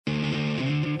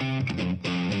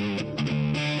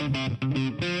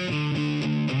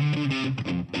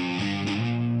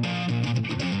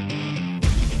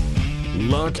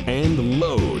lock, and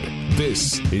load.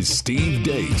 This is Steve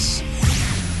Deace.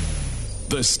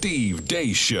 The Steve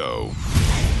Deace Show.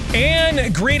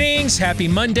 And greetings. Happy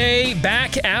Monday.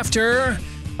 Back after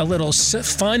a little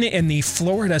fun in the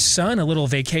Florida sun, a little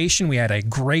vacation. We had a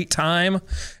great time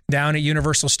down at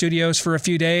Universal Studios for a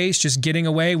few days, just getting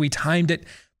away. We timed it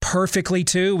perfectly,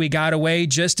 too. We got away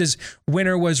just as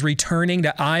winter was returning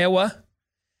to Iowa.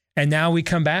 And now we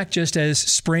come back just as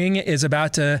spring is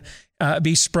about to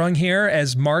be sprung here,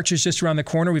 as March is just around the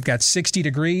corner. We've got 60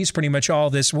 degrees pretty much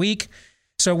all this week.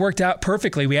 So it worked out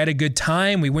perfectly. We had a good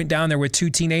time. We went down there with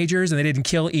two teenagers, and they didn't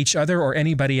kill each other or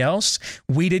anybody else.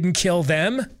 We didn't kill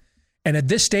them. And at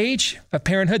this stage of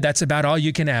parenthood, that's about all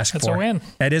you can ask for. That's a win.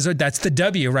 That's the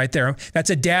W right there.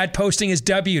 That's a dad posting his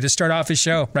W to start off his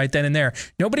show right then and there.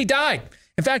 Nobody died.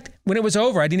 In fact, when it was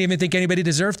over, I didn't even think anybody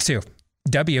deserved to.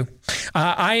 W.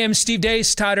 I am Steve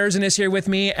Deace. Todd Erzin is here with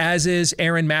me, as is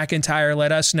Aaron McIntyre.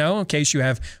 Let us know, in case you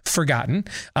have forgotten,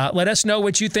 let us know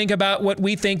what you think about what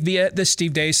we think via the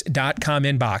stevedeace.com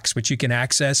inbox, which you can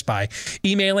access by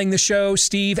emailing the show,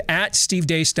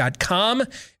 steve@stevedeace.com.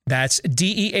 That's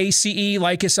DEACE.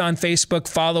 Like us on Facebook.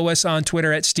 Follow us on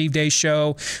Twitter at Steve Deace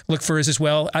Show. Look for us as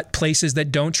well at places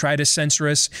that don't try to censor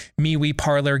us: MeWe,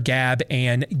 Parler, Gab,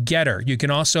 and Getter. You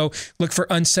can also look for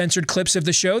uncensored clips of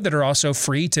the show that are also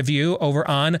free to view over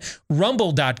on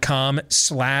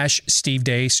rumble.com/Steve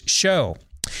Deace Show.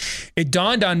 It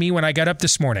dawned on me when I got up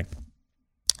this morning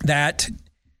that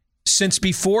since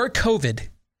before COVID,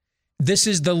 this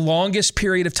is the longest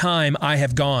period of time I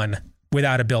have gone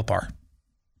without a Built Bar.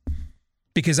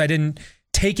 Because I didn't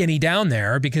take any down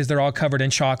there because they're all covered in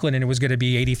chocolate and it was going to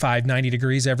be 85, 90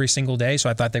 degrees every single day. So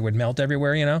I thought they would melt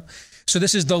everywhere, you know. So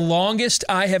this is the longest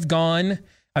I have gone.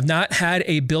 I've not had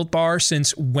a Built Bar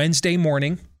since Wednesday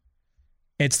morning.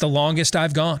 It's the longest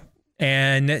I've gone.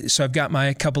 And so I've got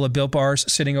my couple of Built Bars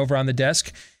sitting over on the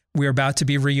desk. We're about to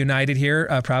be reunited here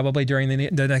probably during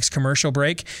the next commercial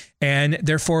break. And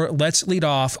therefore, let's lead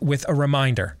off with a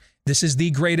reminder. This is the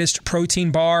greatest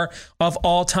protein bar of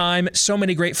all time. So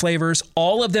many great flavors,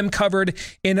 all of them covered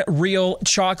in real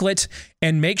chocolate.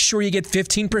 And make sure you get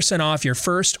 15% off your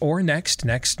first or next,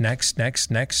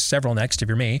 several next if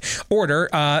you're me, order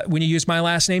when you use my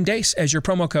last name, Deace, as your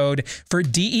promo code for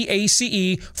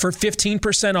DEACE for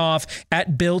 15% off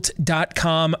at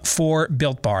Built.com for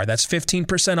Built Bar. That's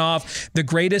 15% off the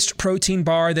greatest protein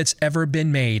bar that's ever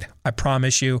been made. I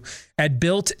promise you. At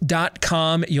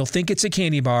Built.com, you'll think it's a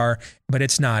candy bar, but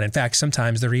it's not. In fact,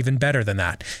 sometimes they're even better than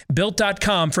that.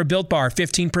 Built.com for Built Bar,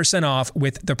 15% off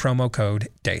with the promo code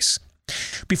DEACE.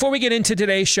 Before we get into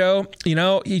today's show, you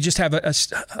know, you just have a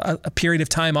period of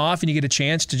time off and you get a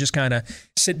chance to just kind of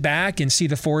sit back and see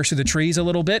the forest of the trees a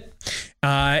little bit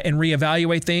and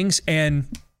reevaluate things and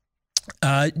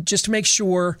just to make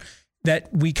sure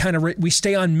that we we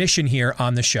stay on mission here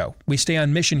on the show.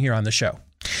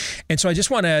 And so I just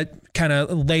want to kind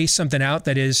of lay something out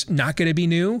that is not going to be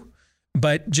new,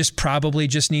 but just probably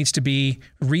just needs to be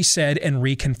resaid and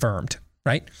reconfirmed,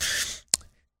 right?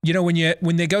 You know, one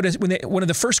of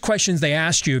the first questions they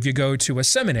ask you if you go to a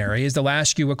seminary is they'll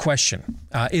ask you a question.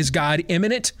 Is God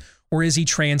immanent or is he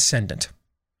transcendent?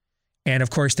 And of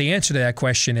course, the answer to that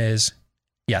question is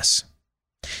yes.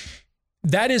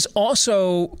 That is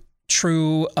also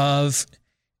true of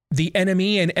the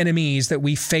enemy and enemies that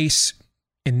we face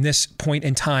in this point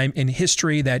in time in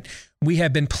history that we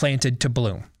have been planted to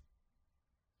bloom.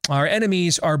 Our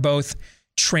enemies are both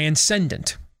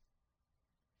transcendent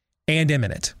and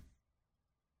immanent.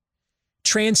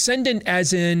 Transcendent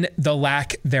as in the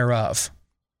lack thereof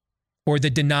or the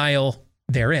denial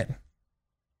therein.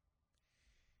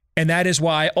 And that is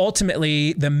why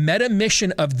ultimately the meta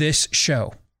mission of this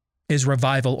show is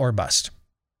revival or bust.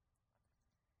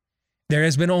 There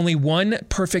has been only one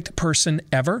perfect person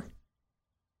ever.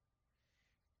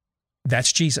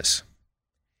 That's Jesus.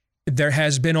 There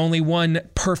has been only one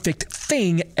perfect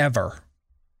thing ever.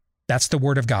 That's the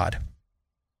Word of God.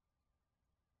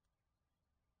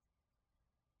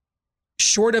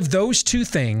 Short of those two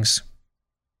things,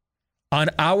 on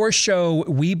our show,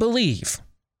 we believe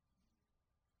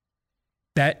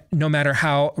that no matter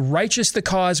how righteous the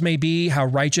cause may be, how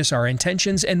righteous our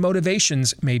intentions and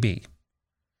motivations may be,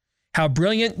 how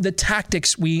brilliant the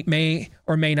tactics we may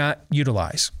or may not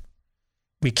utilize,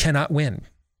 we cannot win.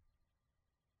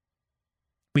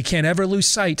 We can't ever lose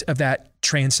sight of that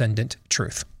transcendent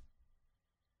truth.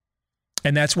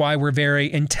 And that's why we're very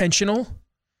intentional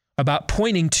about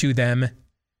pointing to them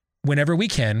whenever we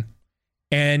can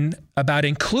and about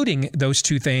including those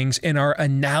two things in our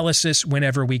analysis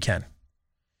whenever we can.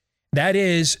 That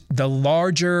is the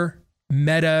larger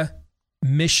meta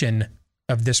mission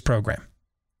of this program.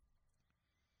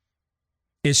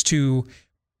 is to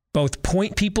both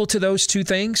point people to those two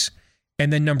things,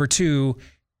 and then number two,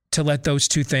 to let those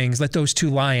two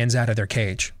lions out of their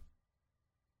cage.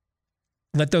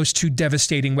 Let those two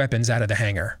devastating weapons out of the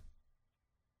hangar.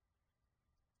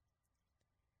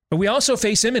 But we also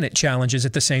face imminent challenges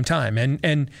at the same time.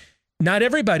 And not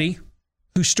everybody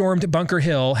who stormed Bunker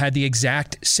Hill had the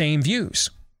exact same views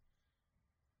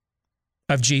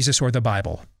of Jesus or the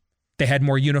Bible. They had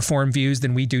more uniform views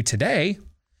than we do today,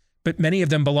 but many of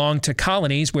them belonged to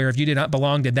colonies where if you did not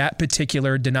belong to that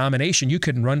particular denomination, you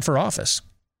couldn't run for office.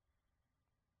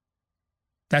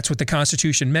 That's what the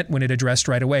Constitution meant when it addressed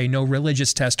right away, no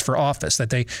religious test for office,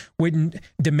 that they wouldn't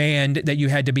demand that you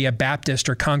had to be a Baptist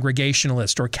or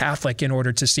Congregationalist or Catholic in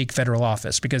order to seek federal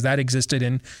office, because that existed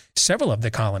in several of the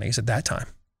colonies at that time.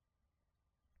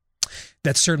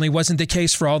 That certainly wasn't the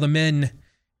case for all the men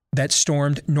that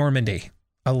stormed Normandy.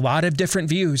 A lot of different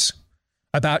views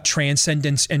about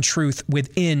transcendence and truth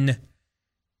within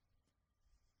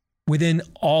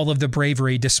all of the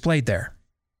bravery displayed there.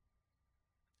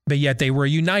 But yet they were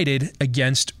united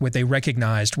against what they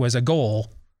recognized was a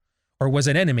goal or was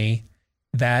an enemy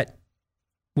that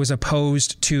was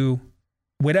opposed to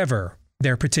whatever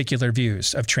their particular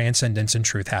views of transcendence and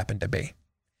truth happened to be.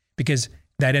 Because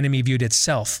that enemy viewed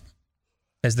itself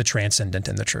as the transcendent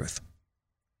and the truth.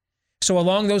 So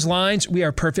along those lines, we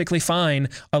are perfectly fine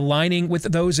aligning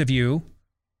with those of you.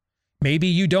 Maybe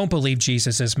you don't believe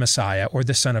Jesus is Messiah or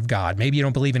the Son of God. Maybe you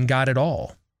don't believe in God at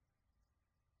all.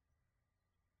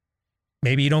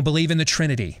 Maybe you don't believe in the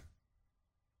Trinity.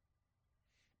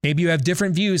 Maybe you have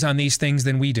different views on these things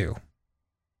than we do.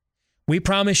 We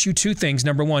promise you two things.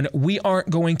 Number one, we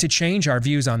aren't going to change our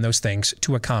views on those things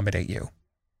to accommodate you.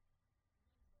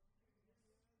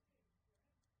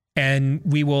 And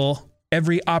we will,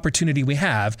 every opportunity we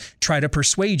have, try to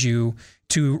persuade you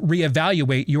to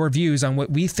reevaluate your views on what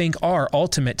we think are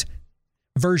ultimate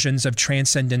versions of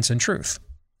transcendence and truth.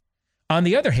 On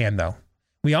the other hand, though,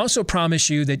 we also promise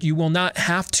you that you will not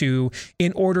have to,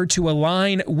 in order to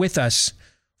align with us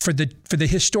for the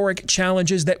historic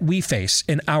challenges that we face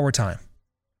in our time.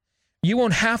 You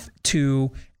won't have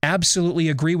to absolutely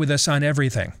agree with us on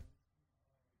everything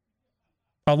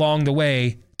along the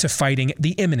way to fighting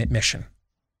the imminent mission.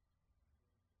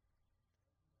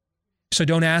 So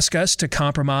don't ask us to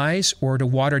compromise or to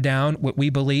water down what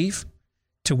we believe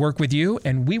to work with you,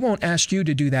 and we won't ask you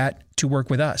to do that to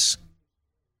work with us.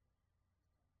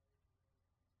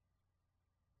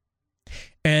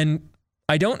 And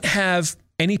I don't have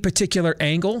any particular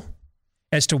angle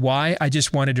as to why I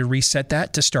just wanted to reset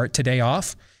that to start today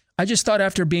off. I just thought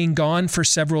after being gone for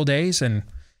several days and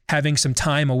having some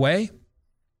time away,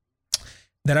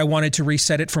 that I wanted to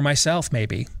reset it for myself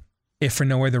maybe, if for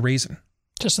no other reason.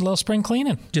 Just a little spring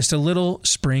cleaning. Just a little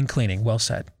spring cleaning. Well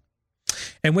said.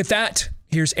 And with that,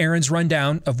 here's Aaron's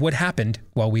rundown of what happened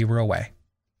while we were away.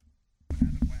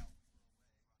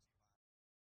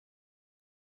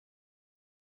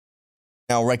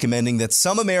 Now recommending that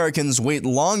some Americans wait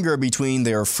longer between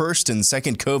their first and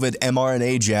second COVID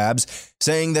mRNA jabs,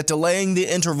 saying that delaying the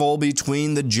interval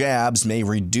between the jabs may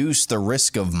reduce the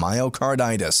risk of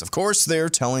myocarditis. Of course, they're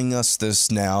telling us this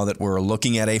now that we're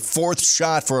looking at a fourth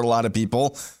shot for a lot of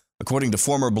people. According to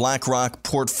former BlackRock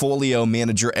portfolio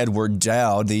manager Edward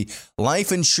Dowd, the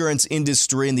life insurance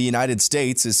industry in the United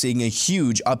States is seeing a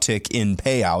huge uptick in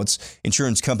payouts.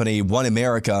 Insurance company One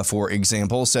America, for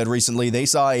example, said recently they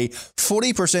saw a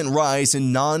 40% rise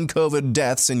in non-COVID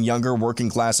deaths in younger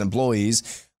working-class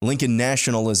employees. Lincoln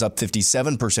National is up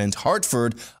 57%,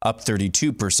 Hartford up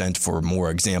 32% for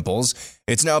more examples.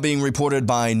 It's now being reported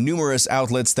by numerous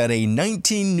outlets that a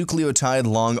 19-nucleotide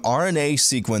long RNA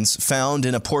sequence found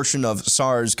in a portion of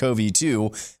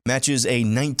SARS-CoV-2 matches a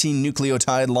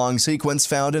 19-nucleotide long sequence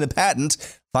found in a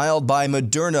patent filed by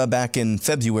Moderna back in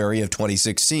February of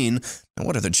 2016. Now,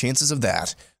 what are the chances of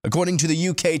that? According to the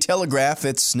UK Telegraph,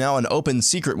 it's now an open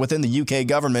secret within the UK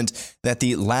government that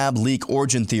the lab leak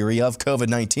origin theory of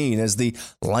COVID-19 is the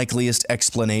likeliest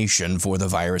explanation for the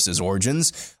virus's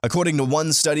origins. According to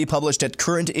one study published at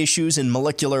Current Issues in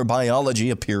Molecular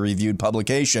Biology, a peer-reviewed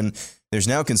publication, there's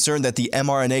now concern that the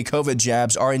mRNA COVID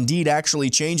jabs are indeed actually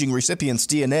changing recipients'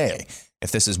 DNA.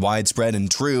 If this is widespread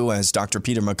and true, as Dr.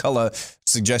 Peter McCullough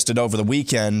suggested over the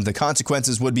weekend, the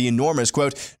consequences would be enormous,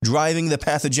 quote, driving the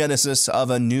pathogenesis of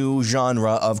a new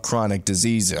genre of chronic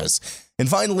diseases. And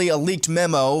finally, a leaked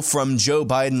memo from Joe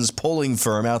Biden's polling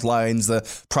firm outlines the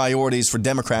priorities for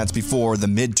Democrats before the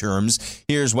midterms.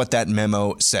 Here's what that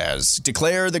memo says.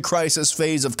 Declare the crisis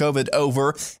phase of COVID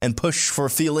over and push for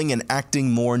feeling and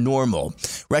acting more normal.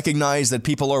 Recognize that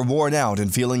people are worn out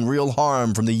and feeling real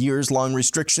harm from the years-long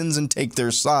restrictions and take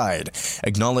their side.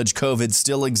 Acknowledge COVID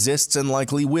still exists and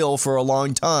likely will for a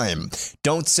long time.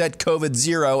 Don't set COVID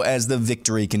zero as the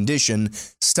victory condition.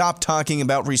 Stop talking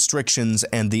about restrictions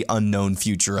and the unknown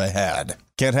future ahead.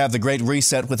 Can't have the Great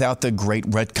Reset without the Great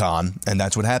Retcon, and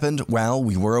that's what happened while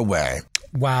we were away.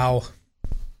 Wow.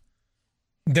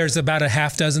 There's about a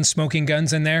half dozen smoking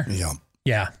guns in there?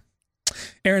 Yeah.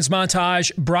 Aaron's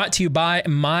Montage brought to you by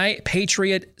My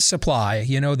Patriot Supply.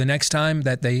 You know, the next time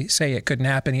that they say it couldn't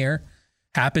happen here,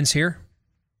 happens here.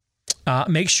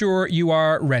 Make sure you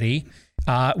are ready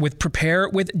with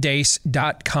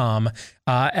preparewithdace.com.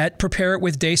 At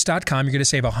preparewithdace.com, you're going to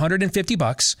save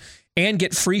 $150 and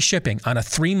get free shipping on a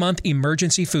 3-month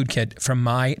emergency food kit from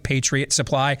My Patriot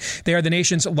Supply. They are the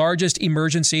nation's largest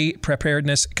emergency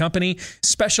preparedness company,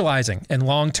 specializing in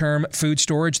long-term food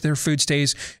storage. Their food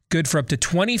stays good for up to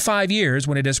 25 years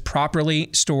when it is properly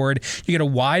stored. You get a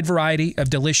wide variety of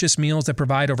delicious meals that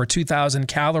provide over 2,000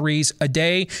 calories a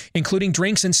day, including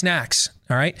drinks and snacks.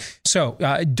 All right. So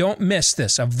don't miss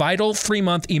this. A vital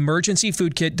 3-month emergency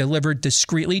food kit delivered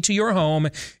discreetly to your home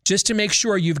just to make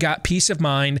sure you've got peace of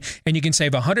mind, and you can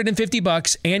save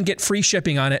 $150 and get free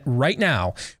shipping on it right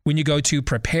now when you go to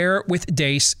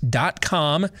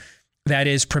preparewithdace.com. That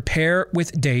is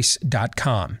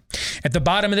preparewithdace.com. At the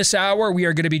bottom of this hour, we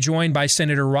are going to be joined by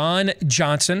Senator Ron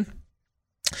Johnson.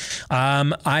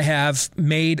 I have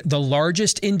made the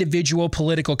largest individual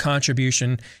political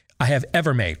contribution I have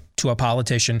ever made to a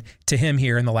politician to him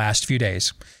here in the last few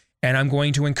days. And I'm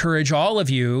going to encourage all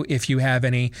of you, if you have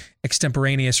any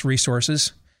extemporaneous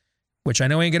resources, which I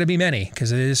know ain't going to be many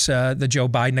because it is the Joe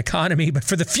Biden economy, but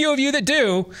for the few of you that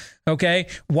do, okay,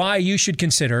 why you should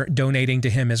consider donating to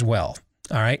him as well.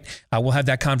 All right. We'll have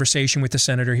that conversation with the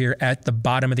senator here at the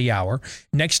bottom of the hour.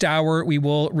 Next hour, we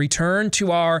will return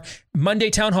to our Monday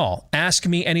Town Hall. Ask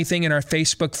Me Anything in our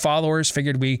Facebook followers.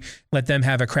 Figured we let them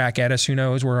have a crack at us. Who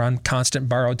knows? We're on constant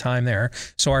borrowed time there.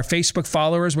 So our Facebook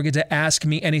followers will get to Ask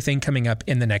Me Anything coming up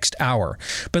in the next hour.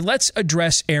 But let's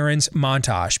address Aaron's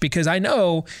montage, because I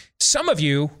know some of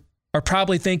you are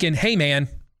probably thinking, hey, man,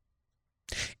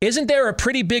 isn't there a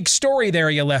pretty big story there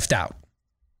you left out?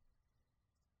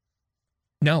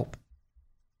 No,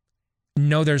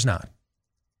 there's not.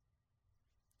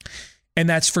 And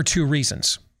that's for two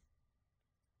reasons.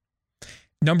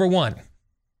 Number one,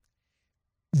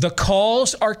 the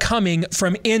calls are coming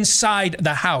from inside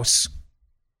the house.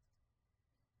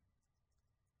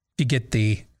 You get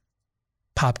the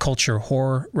pop culture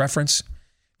horror reference?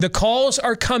 The calls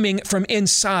are coming from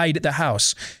inside the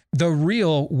house. The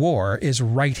real war is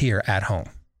right here at home.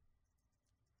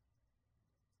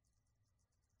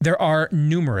 There are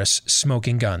numerous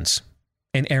smoking guns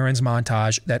in Aaron's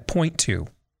montage that point to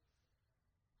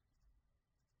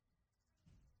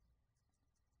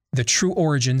the true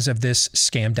origins of this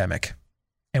scamdemic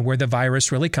and where the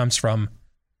virus really comes from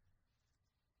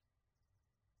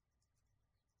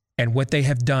and what they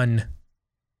have done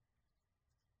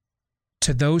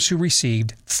to those who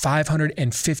received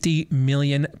 550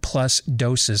 million plus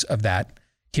doses of that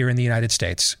here in the United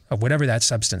States, of whatever that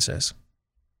substance is.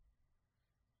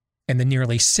 And the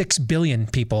nearly 6 billion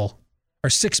people, or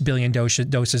 6 billion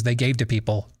doses they gave to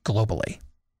people globally.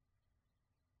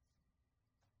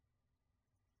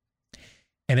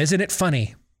 And isn't it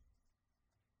funny?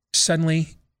 Suddenly,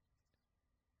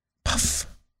 puff,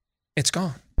 it's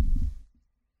gone.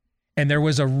 And there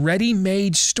was a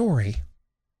ready-made story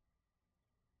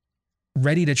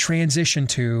ready to transition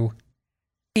to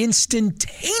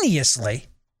instantaneously.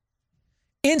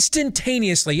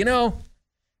 You know,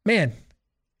 man,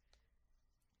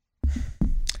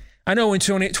 I know in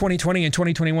 2020 and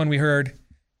 2021 we heard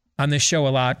on this show a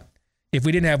lot, if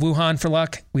we didn't have Wuhan for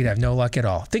luck, we'd have no luck at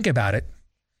all. Think about it.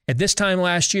 At this time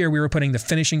last year, we were putting the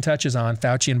finishing touches on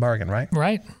Fauci and Bargan, right?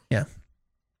 Right. Yeah.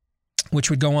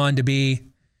 Which would go on to be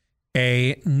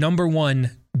a #1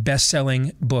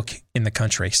 best-selling book in the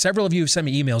country. Several of you have sent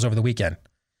me emails over the weekend.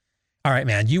 All right,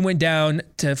 man, you went down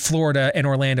to Florida and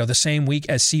Orlando the same week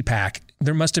as CPAC.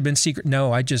 There must have been secret.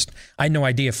 No, I had no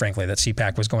idea, frankly, that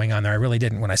CPAC was going on there. I really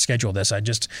didn't when I scheduled this. I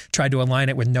just tried to align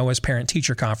it with Noah's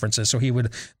parent-teacher conferences so he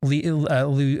would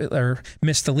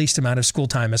miss the least amount of school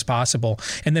time as possible.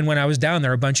 And then when I was down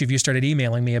there, a bunch of you started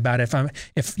emailing me about if I've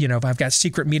got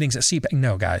secret meetings at CPAC.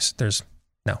 No, guys,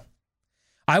 no.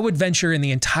 I would venture in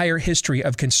the entire history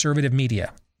of conservative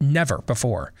media, never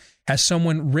before has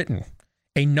someone written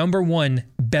a #1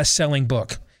 best-selling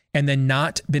book and then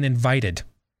not been invited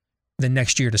the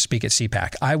next year to speak at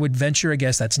CPAC. I would venture a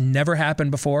guess that's never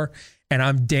happened before, and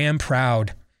I'm damn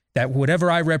proud that whatever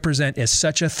I represent is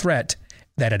such a threat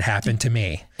that it happened to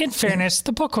me. In fairness,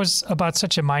 the book was about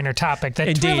such a minor topic that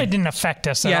it really didn't affect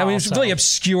us at all. Yeah, it was really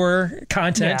obscure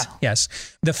content. Yeah. Yes.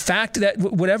 The fact that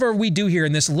whatever we do here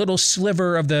in this little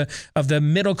sliver of the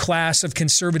middle class of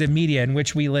conservative media in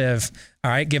which we live, all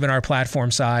right, given our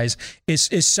platform size, is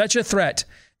such a threat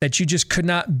that you just could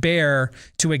not bear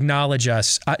to acknowledge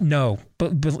us. No,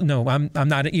 I'm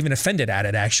not even offended at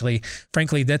it, actually.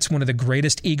 Frankly, that's one of the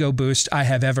greatest ego boosts I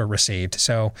have ever received.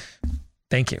 So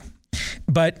thank you.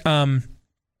 But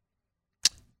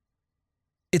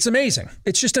it's amazing.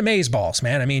 It's just amazeballs,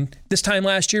 man. I mean, this time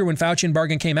last year when Fauci and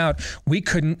Bargan came out, we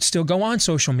couldn't still go on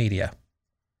social media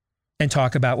and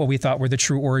talk about what we thought were the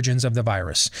true origins of the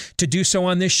virus. To do so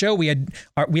on this show, we had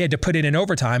to put it in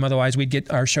overtime. Otherwise, we'd get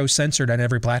our show censored on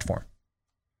every platform.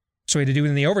 So we had to do it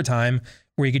in the overtime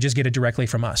where you could just get it directly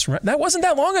from us. That wasn't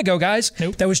that long ago, guys.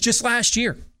 Nope. That was just last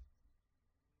year.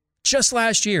 Just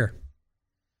last year.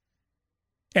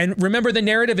 And remember the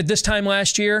narrative at this time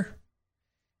last year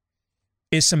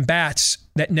is some bats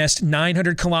that nest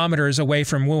 900 kilometers away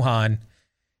from Wuhan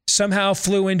somehow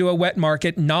flew into a wet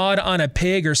market, gnawed on a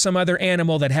pig or some other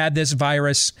animal that had this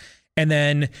virus, and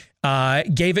then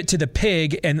gave it to the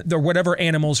pig and whatever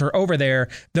animals are over there.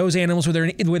 Those animals were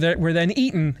then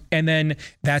eaten, and then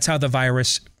that's how the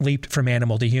virus leaped from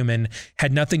animal to human.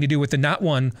 Had nothing to do with the not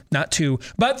 1, not 2,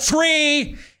 but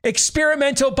 3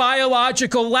 experimental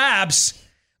biological labs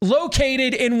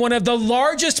located in one of the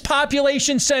largest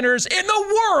population centers in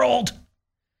the world,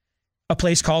 a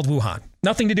place called Wuhan.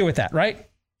 Nothing to do with that, right?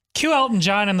 Cue Elton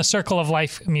John and the Circle of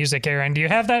Life music, Aaron. Do you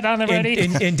have that on the ready?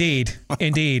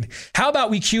 Indeed. How about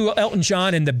we cue Elton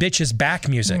John and the Bitch's Back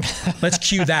music? Let's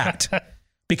cue that,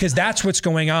 because that's what's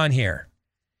going on here.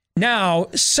 Now,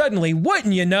 suddenly,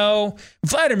 wouldn't you know,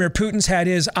 Vladimir Putin's had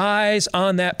his eyes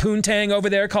on that poontang over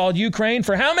there called Ukraine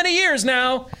for how many years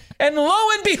now? And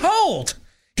lo and behold,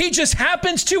 he just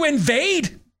happens to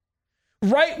invade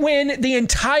right when the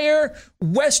entire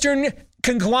Western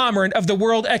conglomerate of the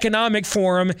World Economic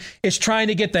Forum is trying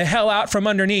to get the hell out from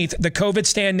underneath the COVID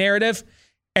stand narrative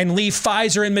and leave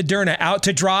Pfizer and Moderna out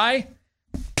to dry.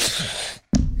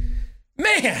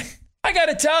 Man, I got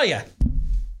to tell you,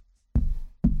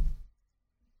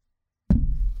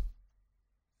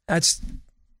 it's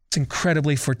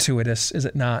incredibly fortuitous, is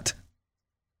it not?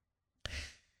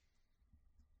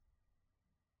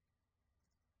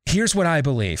 Here's what I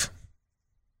believe.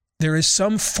 There is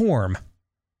some form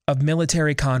of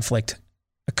military conflict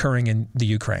occurring in the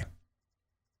Ukraine.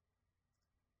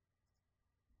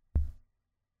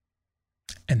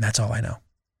 And that's all I know.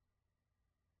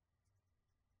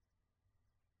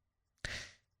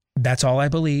 That's all I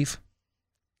believe.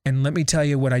 And let me tell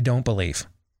you what I don't believe.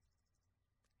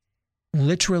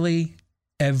 Literally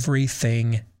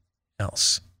everything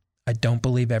else. I don't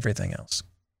believe everything else.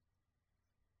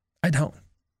 I don't.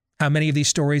 How many of these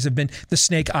stories have been the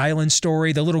Snake Island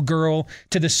story, the little girl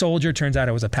to the soldier, turns out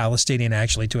it was a Palestinian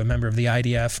actually, to a member of the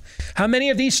IDF. How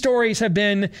many of these stories have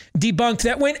been debunked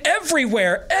that went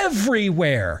everywhere?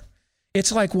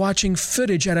 It's like watching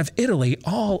footage out of Italy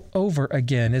all over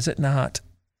again, is it not?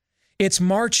 It's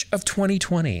March of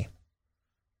 2020,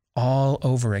 all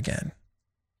over again.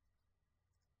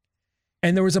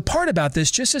 And there was a part about this,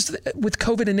 just as with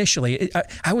COVID initially,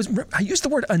 I used the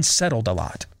word unsettled a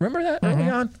lot. Remember that early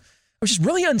on? I was just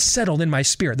really unsettled in my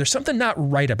spirit. There's something not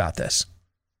right about this.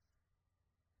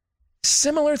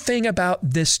 Similar thing about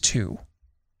this too.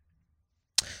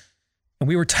 And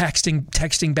we were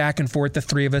texting back and forth, the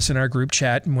three of us in our group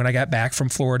chat, and when I got back from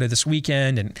Florida this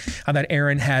weekend, and how that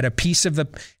Aaron had a piece of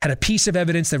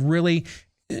evidence that really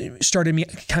started me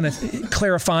kind of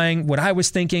clarifying what I was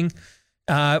thinking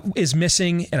is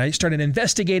missing, and I started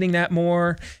investigating that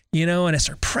more, and I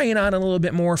started praying on it a little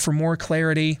bit more for more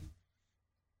clarity.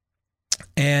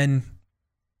 And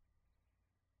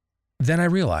then I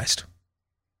realized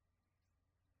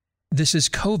this is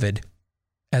COVID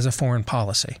as a foreign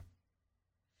policy.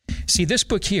 See, this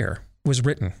book here was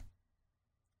written,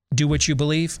 do what you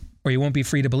believe, or you won't be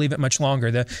free to believe it much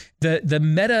longer. The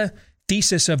meta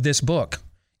thesis of this book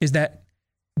is that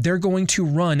they're going to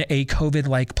run a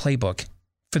COVID-like playbook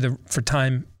for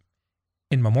time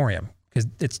in memoriam,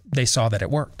 because they saw that it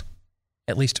worked,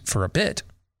 at least for a bit.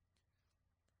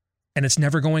 And it's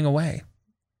never going away.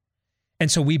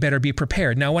 And so we better be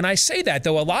prepared. Now, when I say that,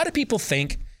 though, a lot of people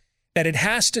think that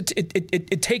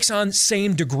it takes on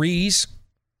same degrees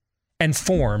and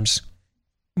forms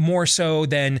more so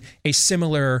than a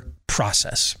similar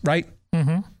process, right?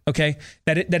 Mm-hmm. Okay,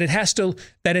 that it has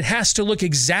to look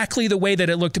exactly the way that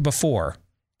it looked before.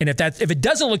 And if it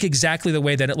doesn't look exactly the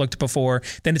way that it looked before,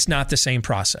 then it's not the same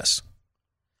process.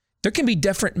 There can be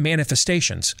different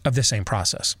manifestations of the same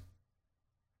process.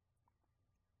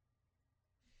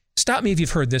 Stop me if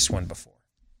you've heard this one before.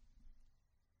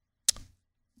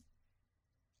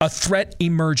 A threat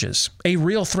emerges, a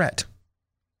real threat.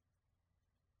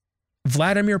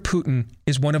 Vladimir Putin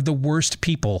is one of the worst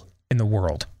people in the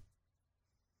world.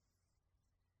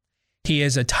 He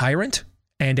is a tyrant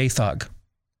and a thug.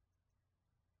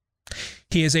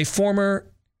 He is a former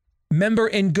member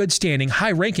in good standing,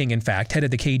 high ranking, in fact, head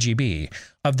of the KGB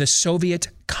of the Soviet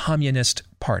Communist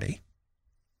Party.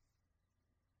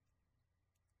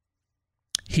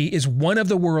 He is one of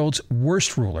the world's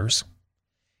worst rulers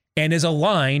and is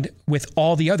aligned with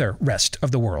all the other rest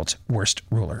of the world's worst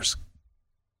rulers.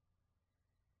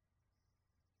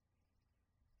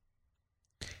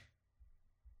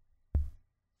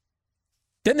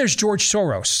 Then there's George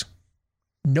Soros,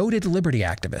 noted liberty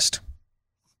activist.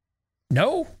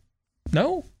 No?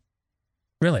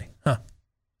 Really? Huh.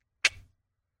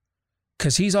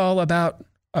 Because he's all about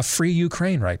a free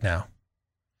Ukraine right now.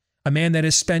 A man that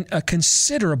has spent a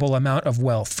considerable amount of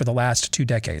wealth for the last 2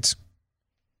 decades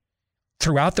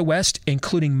throughout the West,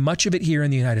 including much of it here in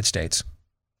the United States,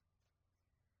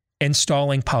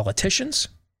 installing politicians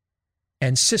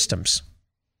and systems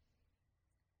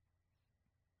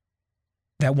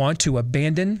that want to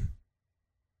abandon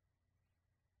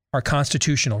our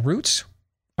constitutional roots,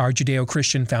 our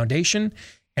Judeo-Christian foundation,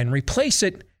 and replace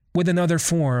it with another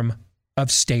form of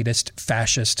statist,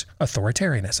 fascist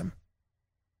authoritarianism.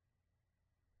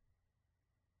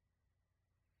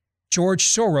 George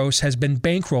Soros has been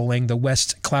bankrolling the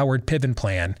West Cloward Piven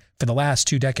plan for the last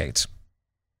 2 decades.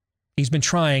 He's been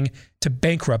trying to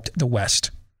bankrupt the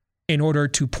West in order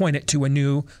to point it to a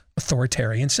new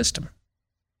authoritarian system.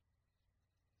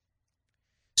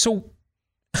 So,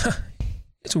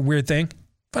 it's a weird thing,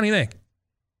 funny thing.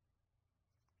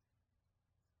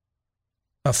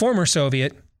 A former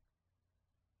Soviet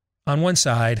on one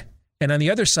side, and on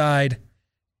the other side,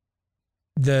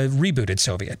 the rebooted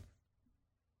Soviet.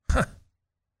 Huh.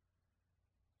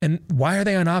 And why are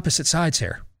they on opposite sides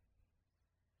here?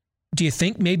 Do you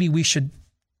think maybe we should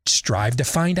strive to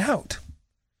find out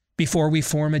before we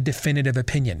form a definitive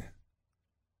opinion?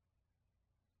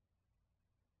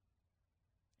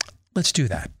 Let's do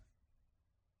that.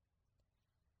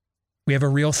 We have a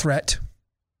real threat,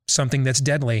 something that's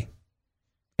deadly.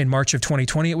 In March of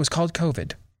 2020, it was called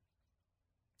COVID.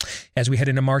 As we head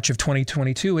into March of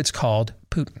 2022, it's called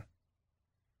Putin.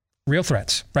 Real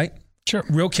threats, right? Sure.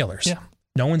 Real killers. Yeah.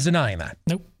 No one's denying that.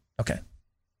 Nope. Okay.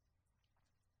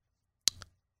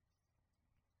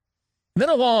 Then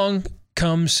along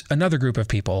comes another group of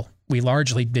people we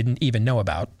largely didn't even know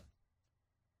about,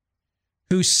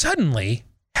 who suddenly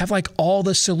have like all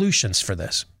the solutions for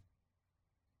this.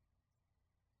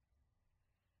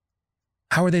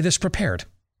 How are they this prepared?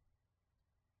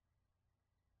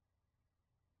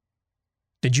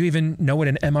 Did you even know what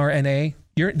an mRNA?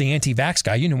 You're the anti-vax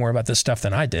guy. You knew more about this stuff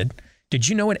than I did. Did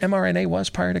you know what mRNA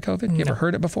was prior to COVID? You ever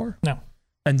heard it before? No.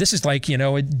 And this is like,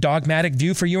 a dogmatic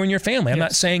view for you and your family. I'm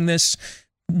not saying this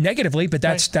negatively, but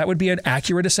that would be an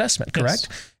accurate assessment, correct?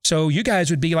 Yes. So you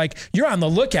guys would be like, you're on the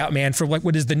lookout, man, for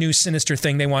what is the new sinister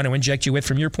thing they want to inject you with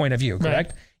from your point of view,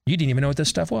 correct? Right. You didn't even know what this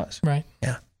stuff was. Right.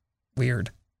 Yeah.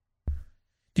 Weird.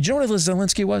 Did you know what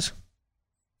Zelensky was?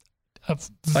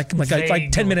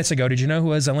 Like 10 minutes ago, did you know who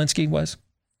Zelensky was?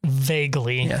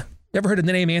 Vaguely. Yeah. You ever heard of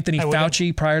the name Anthony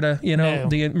Fauci prior to,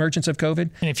 the emergence of COVID?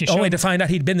 And if you only to find out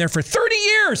he'd been there for 30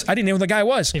 years. I didn't know who the guy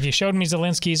was. If you showed me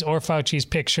Zelensky's or Fauci's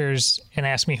pictures and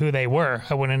asked me who they were,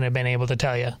 I wouldn't have been able to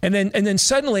tell you. And then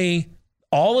suddenly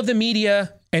all of the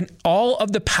media and all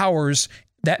of the powers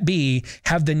that be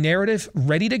have the narrative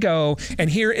ready to go. And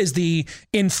here is the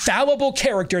infallible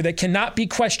character that cannot be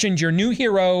questioned, your new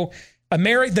hero,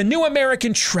 the new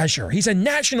American treasure. He's a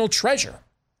national treasure.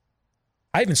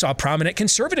 I even saw prominent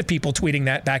conservative people tweeting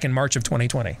that back in March of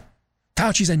 2020.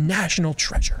 Fauci's a national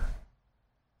treasure.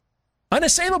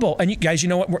 Unassailable. And you guys, you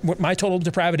know what my total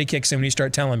depravity kicks in when you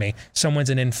start telling me someone's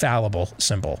an infallible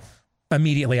symbol.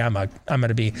 Immediately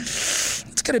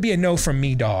it's going to be a no from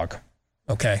me, dog.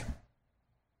 Okay?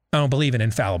 I don't believe in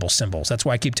infallible symbols. That's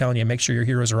why I keep telling you, make sure your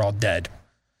heroes are all dead.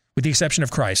 With the exception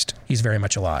of Christ, he's very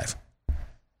much alive.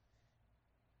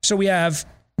 So we have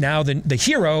now the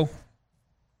hero,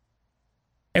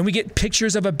 and we get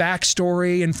pictures of a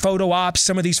backstory and photo ops.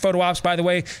 Some of these photo ops, by the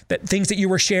way, that things that you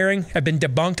were sharing have been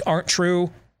debunked, aren't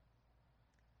true.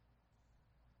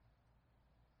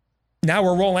 Now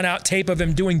we're rolling out tape of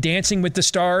him doing Dancing with the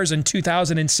Stars in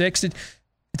 2006.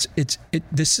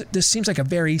 This seems like a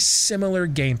very similar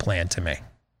game plan to me.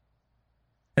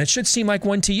 And it should seem like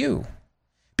one to you.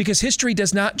 Because history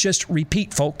does not just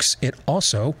repeat, folks. It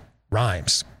also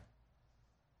rhymes.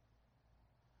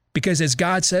 Because as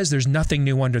God says, there's nothing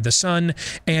new under the sun.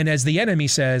 And as the enemy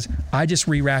says, I just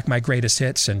re-rack my greatest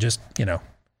hits and just,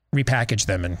 repackage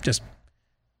them and just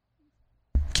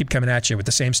keep coming at you with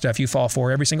the same stuff you fall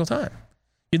for every single time.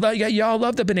 Y'all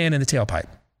love the banana in the tailpipe.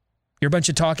 You're a bunch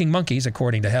of talking monkeys,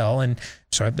 according to hell. And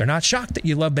so they're not shocked that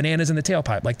you love bananas in the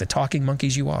tailpipe like the talking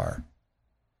monkeys you are.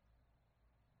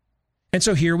 And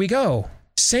so here we go.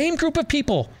 Same group of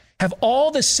people have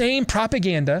all the same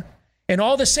propaganda and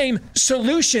all the same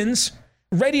solutions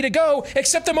ready to go,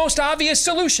 except the most obvious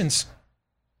solutions.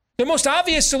 The most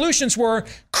obvious solutions were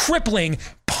crippling,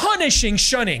 punishing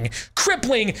shunning,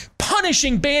 crippling,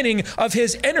 punishing banning of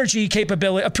his energy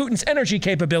capability, of Putin's energy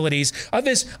capabilities, of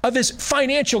his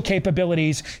financial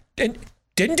capabilities, and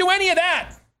didn't do any of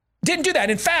that. Didn't do that.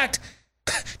 In fact,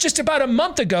 just about a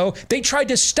month ago, they tried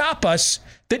to stop us,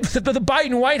 the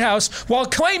Biden White House, while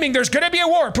claiming there's going to be a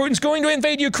war. Putin's going to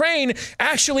invade Ukraine,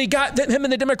 actually got him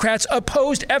and the Democrats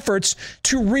opposed efforts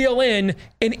to reel in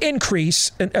an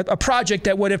increase, a project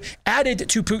that would have added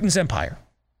to Putin's empire.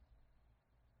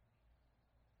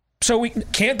 So we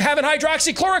can't have an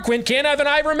hydroxychloroquine, can't have an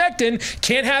ivermectin,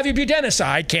 can't have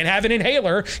ibuprofen, can't have an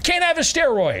inhaler, can't have a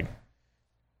steroid.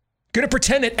 Going to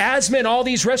pretend that asthma and all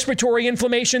these respiratory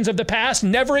inflammations of the past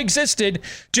never existed.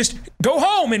 Just go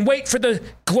home and wait for the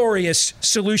glorious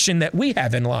solution that we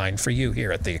have in line for you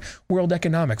here at the World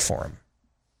Economic Forum.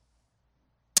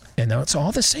 And now it's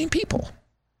all the same people.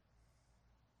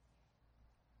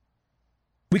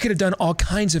 We could have done all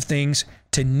kinds of things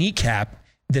to kneecap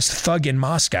this thug in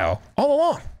Moscow all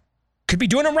along. Could be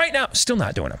doing them right now. Still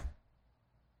not doing them.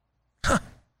 Huh.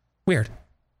 Weird.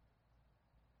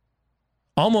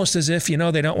 Almost as if, they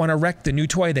don't want to wreck the new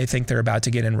toy they think they're about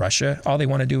to get in Russia. All they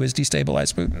want to do is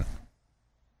destabilize Putin.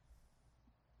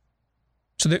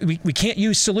 So that we can't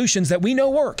use solutions that we know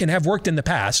work and have worked in the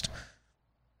past.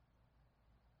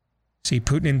 See,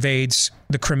 Putin invades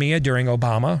the Crimea during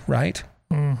Obama, right?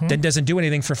 Mm-hmm. Then doesn't do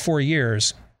anything for 4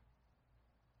 years.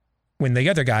 When the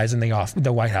other guys in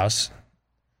the White House,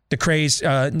 the crazed,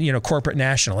 corporate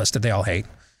nationalists that they all hate.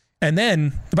 And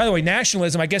then, by the way,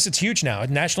 nationalism, I guess it's huge now.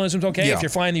 Nationalism's okay if you're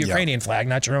flying the Ukrainian flag,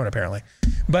 not your own, apparently.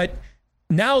 But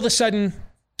now all of a sudden,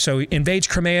 so invades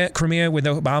Crimea with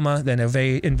Obama, then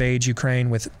invades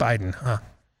Ukraine with Biden. Huh.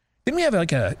 Didn't we have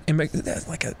like a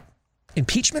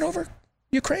impeachment over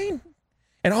Ukraine?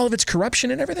 And all of its corruption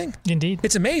and everything? Indeed.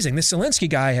 It's amazing. This Zelensky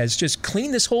guy has just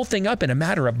cleaned this whole thing up in a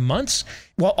matter of months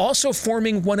while also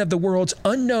forming one of the world's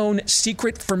unknown,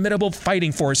 secret, formidable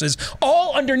fighting forces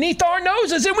all underneath our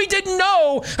noses. And we didn't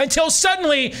know until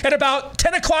suddenly at about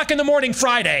 10 o'clock in the morning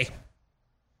Friday.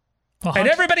 Well, and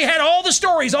everybody had all the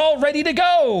stories all ready to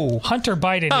go. Hunter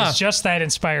Biden is just that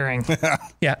inspiring.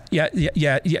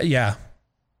 Yeah.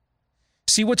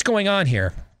 See, what's going on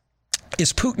here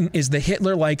is Putin is the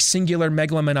Hitler-like singular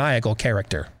megalomaniacal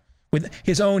character with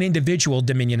his own individual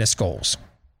dominionist goals.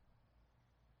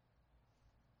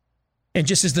 And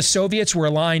just as the Soviets were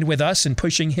aligned with us in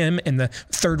pushing him and the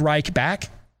Third Reich back,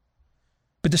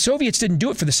 but the Soviets didn't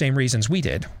do it for the same reasons we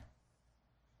did.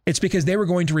 It's because they were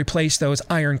going to replace those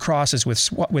iron crosses with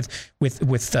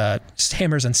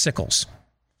hammers and sickles.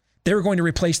 They were going to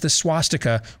replace the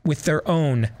swastika with their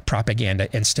own propaganda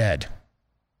instead.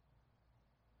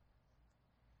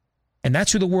 And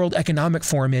that's who the World Economic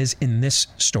Forum is in this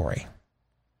story.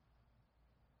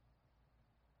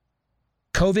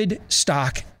 COVID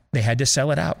stock, they had to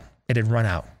sell it out. It had run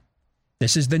out.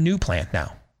 This is the new plan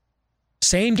now.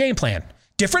 Same game plan.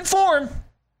 Different form.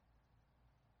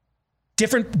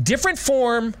 Different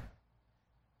form.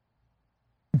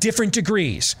 Different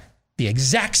degrees. The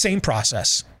exact same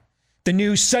process. The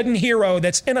new sudden hero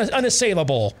that's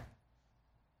unassailable.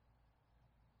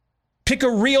 Pick a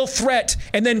real threat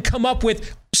and then come up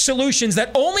with solutions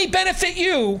that only benefit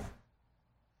you,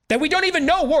 that we don't even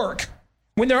know work,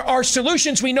 when there are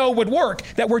solutions we know would work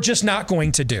that we're just not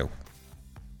going to do.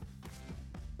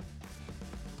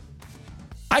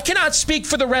 I cannot speak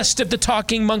for the rest of the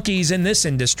talking monkeys in this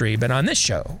industry, but on this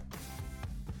show,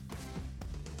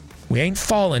 we ain't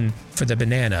falling for the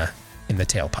banana in the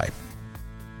tailpipe.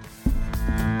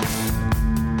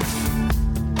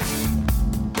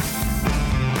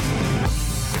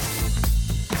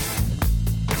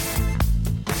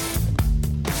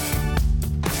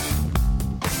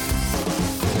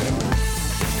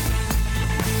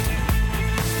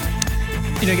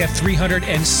 You got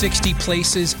 360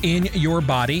 places in your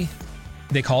body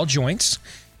they call joints.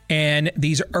 And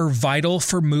these are vital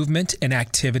for movement and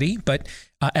activity. But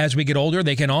as we get older,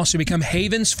 they can also become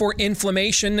havens for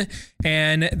inflammation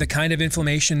and the kind of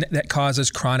inflammation that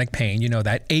causes chronic pain. You know,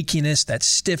 that achiness, that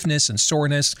stiffness and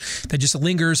soreness that just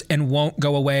lingers and won't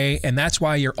go away. And that's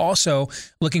why you're also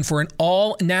looking for an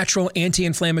all-natural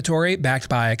anti-inflammatory backed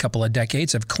by a couple of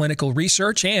decades of clinical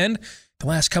research and the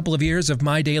last couple of years of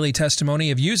my daily testimony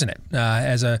of using it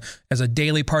as a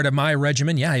daily part of my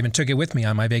regimen. Yeah, I even took it with me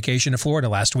on my vacation to Florida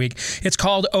last week. It's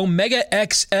called Omega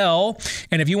XL.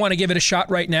 And if you want to give it a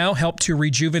shot right now, help to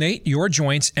rejuvenate your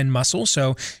joints and muscles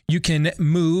so you can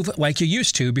move like you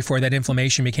used to before that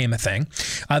inflammation became a thing.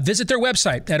 Visit their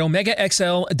website at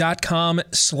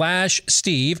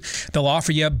omegaxl.com/Steve. They'll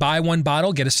offer you buy one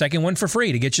bottle, get a second one for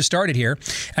free to get you started here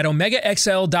at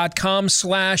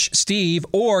omegaxl.com/Steve,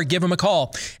 or give them a call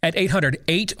at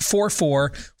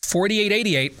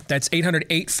 800-844-4888. That's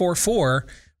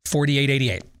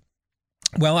 800-844-4888.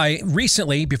 Well, I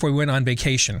recently, before we went on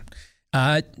vacation,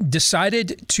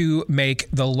 decided to make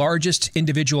the largest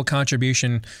individual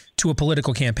contribution to a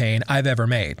political campaign I've ever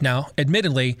made. Now,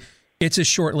 admittedly, it's a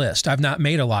short list. I've not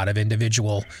made a lot of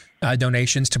individual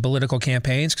donations to political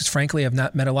campaigns because, frankly, I've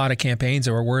not met a lot of campaigns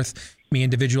that were worth me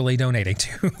individually donating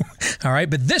to. All right.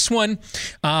 But this one,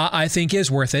 I think is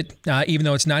worth it, even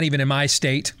though it's not even in my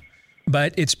state.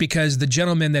 But it's because the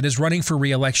gentleman that is running for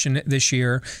re-election this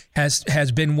year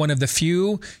has been one of the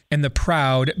few and the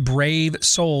proud, brave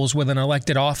souls with an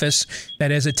elected office that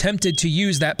has attempted to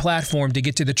use that platform to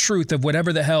get to the truth of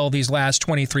whatever the hell these last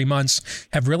 23 months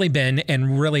have really been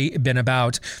and really been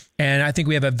about. And I think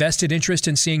we have a vested interest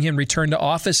in seeing him return to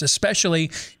office,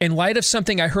 especially in light of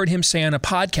something I heard him say on a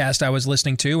podcast I was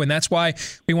listening to. And that's why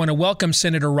we want to welcome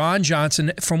Senator Ron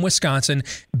Johnson from Wisconsin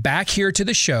back here to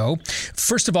the show.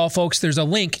 First of all, folks, there's a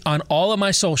link on all of my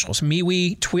socials,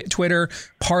 MeWe, Twitter,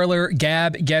 Parler,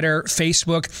 Gab, Getter,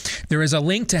 Facebook. There is a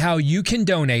link to how you can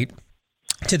donate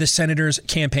to the senator's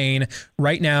campaign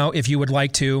right now, if you would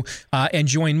like to, and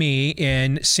join me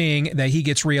in seeing that he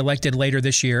gets reelected later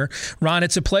this year. Ron,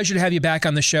 it's a pleasure to have you back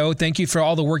on the show. Thank you for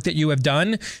all the work that you have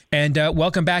done, and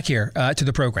welcome back here to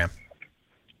the program.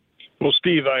 Well,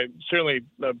 Steve, I certainly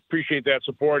appreciate that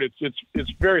support.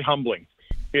 It's very humbling.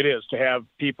 It is to have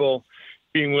people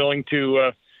being willing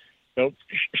to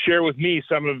share with me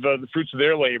some of the fruits of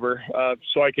their labor,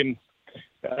 so I can,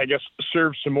 I guess,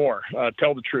 serve some more,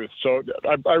 tell the truth. So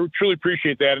I truly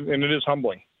appreciate that, and it is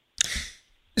humbling.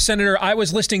 Senator, I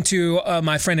was listening to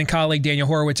my friend and colleague Daniel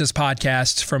Horowitz's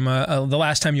podcast from the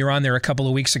last time you were on there a couple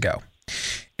of weeks ago,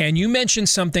 and you mentioned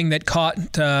something that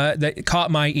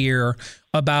caught my ear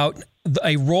about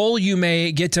a role you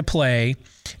may get to play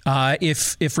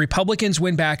if Republicans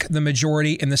win back the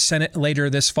majority in the Senate later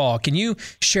this fall. Can you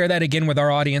share that again with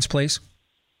our audience, please?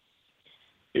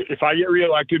 If I get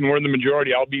reelected and we're in the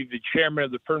majority, I'll be the chairman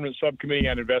of the Permanent Subcommittee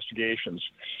on Investigations.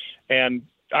 And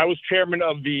I was chairman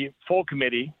of the full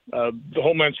committee, the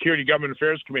Homeland Security Government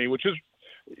Affairs Committee, which is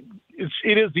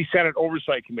the Senate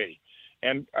Oversight Committee.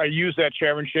 And I use that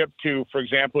chairmanship to, for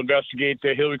example, investigate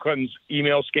Hillary Clinton's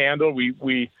email scandal.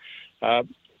 We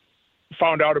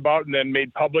found out about and then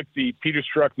made public the Peter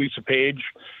Strzok, Lisa Page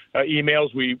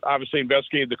emails. We obviously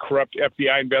investigated the corrupt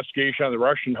FBI investigation on the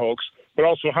Russian hoax, but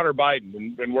also Hunter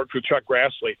Biden and worked with Chuck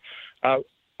Grassley.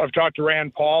 I've talked to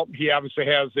Rand Paul. He obviously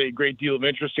has a great deal of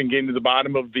interest in getting to the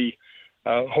bottom of the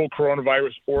whole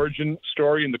coronavirus origin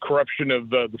story and the corruption of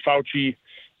the Fauci,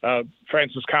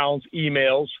 Francis Collins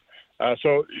emails.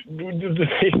 So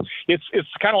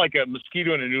it's kind of like a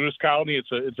mosquito in a nudist colony.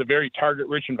 It's a very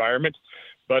target-rich environment.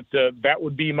 But that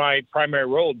would be my primary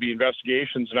role, would be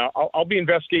investigations. And I'll be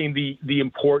investigating the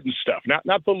important stuff,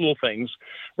 not the little things.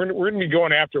 We're going to be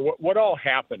going after what all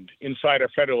happened inside our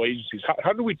federal agencies.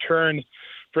 How do we turn,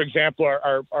 for example,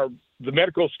 the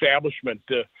medical establishment,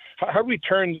 how do we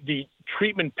turn the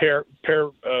treatment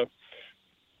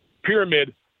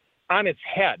pyramid on its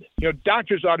head?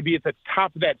 Doctors ought to be at the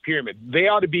top of that pyramid. They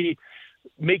ought to be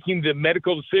making the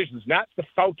medical decisions, not the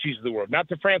Fauci's of the world, not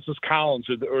the Francis Collins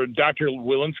or Dr.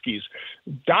 Walensky's.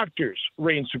 Doctors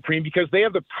reign supreme because they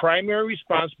have the primary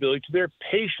responsibility to their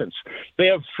patients. They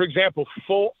have, for example,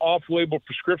 full off-label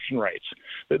prescription rights.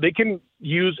 They can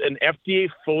use an FDA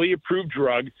fully approved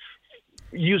drug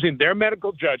using their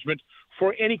medical judgment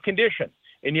for any condition.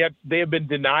 And yet they have been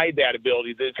denied that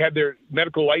ability. They've had their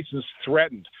medical license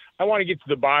threatened. I want to get to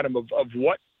the bottom of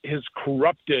what has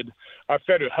corrupted our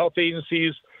federal health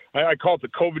agencies. I call it the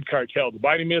COVID cartel. The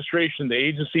Biden administration, the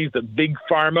agencies, the big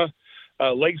pharma,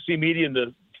 legacy media, and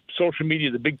the social media,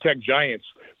 the big tech giants.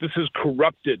 This has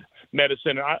corrupted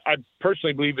medicine. I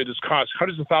personally believe it has cost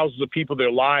hundreds of thousands of people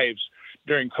their lives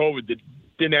during COVID that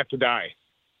didn't have to die.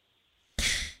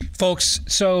 Folks,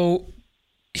 so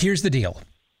here's the deal.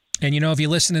 And, if you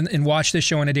listen and watch this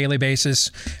show on a daily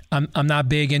basis, I'm not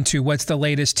big into what's the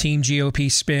latest Team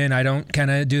GOP spin. I don't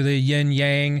kind of do the yin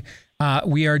yang.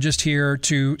 We are just here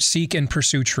to seek and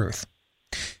pursue truth.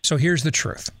 So here's the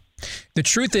truth. The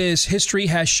truth is history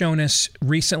has shown us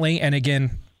recently, and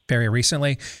again, very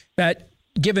recently, that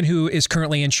given who is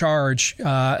currently in charge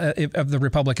of the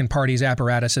Republican Party's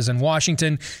apparatuses in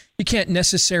Washington, you can't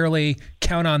necessarily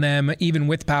count on them, even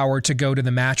with power, to go to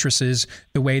the mattresses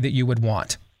the way that you would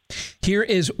want. Here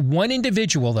is one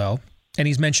individual, though, and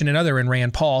he's mentioned another in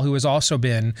Rand Paul, who has also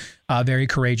been very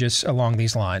courageous along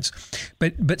these lines.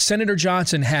 But Senator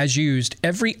Johnson has used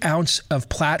every ounce of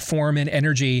platform and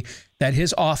energy that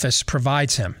his office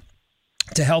provides him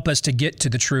to help us to get to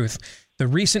the truth. The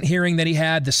recent hearing that he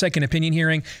had, the second opinion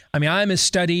hearing, I'm as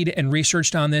studied and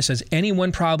researched on this as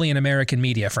anyone probably in American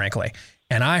media, frankly.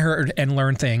 And I heard and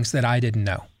learned things that I didn't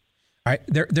know. All right,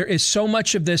 there is so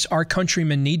much of this our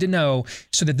countrymen need to know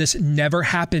so that this never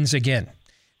happens again.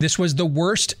 This was the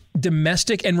worst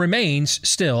domestic, and remains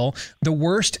still the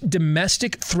worst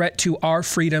domestic threat to our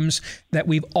freedoms that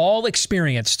we've all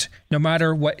experienced, no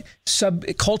matter what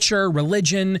subculture,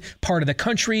 religion, part of the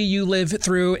country you live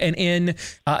through and in,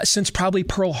 since probably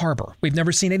Pearl Harbor. We've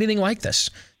never seen anything like this,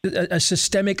 a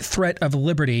systemic threat of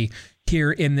liberty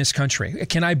here in this country.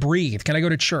 Can I breathe? Can I go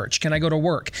to church? Can I go to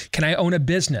work? Can I own a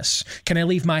business? Can I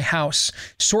leave my house?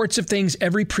 Sorts of things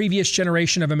every previous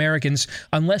generation of Americans,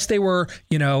 unless they were,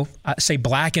 say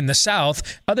black in the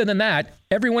South, other than that,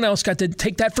 everyone else got to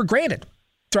take that for granted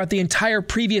throughout the entire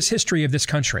previous history of this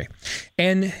country.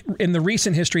 And in the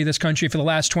recent history of this country for the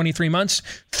last 23 months,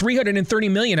 330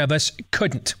 million of us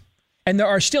couldn't. And there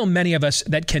are still many of us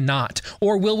that cannot.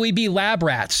 Or will we be lab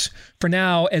rats? For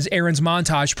now, as Aaron's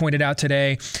montage pointed out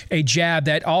today, a jab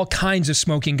that all kinds of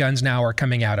smoking guns now are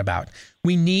coming out about.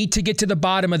 We need to get to the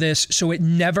bottom of this so it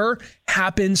never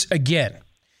happens again.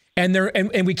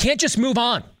 And we can't just move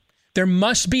on. There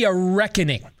must be a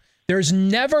reckoning. There's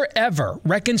never, ever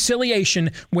reconciliation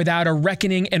without a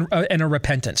reckoning and a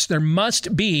repentance. There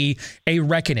must be a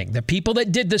reckoning. The people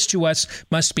that did this to us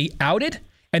must be outed,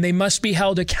 and they must be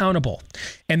held accountable.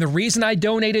 And the reason I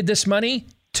donated this money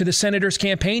to the senator's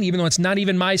campaign, even though it's not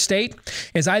even my state,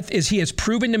 is he has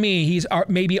proven to me he's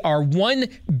maybe our one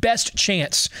best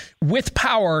chance with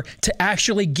power to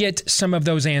actually get some of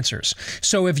those answers.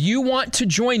 So if you want to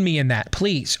join me in that,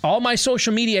 please, all my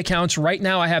social media accounts right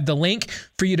now, I have the link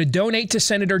for you to donate to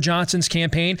Senator Johnson's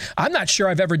campaign. I'm not sure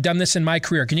I've ever done this in my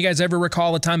career. Can you guys ever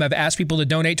recall a time I've asked people to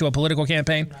donate to a political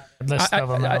campaign?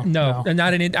 No.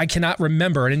 I cannot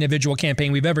remember an individual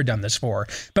campaign we've ever done this for.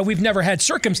 But we've never had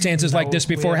circumstances like this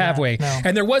before, have we? No.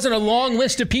 And there wasn't a long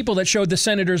list of people that showed the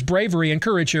senator's bravery and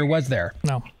courage here, was there?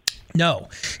 No.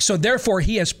 So therefore,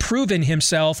 he has proven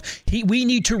himself. We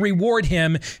need to reward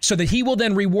him so that he will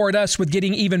then reward us with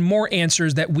getting even more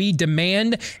answers that we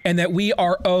demand and that we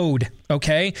are owed.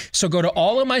 Okay? So go to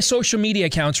all of my social media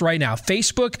accounts right now.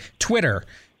 Facebook, Twitter,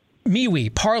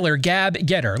 MeWe, Parler, Gab,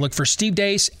 Getter. Look for Steve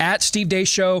Deace at Steve Deace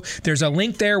Show. There's a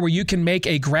link there where you can make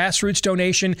a grassroots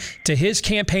donation to his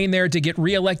campaign there to get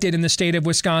reelected in the state of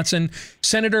Wisconsin.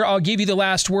 Senator, I'll give you the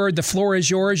last word. The floor is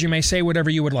yours. You may say whatever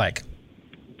you would like.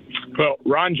 Well,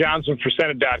 Ron Johnson for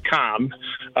Senate.com.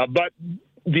 But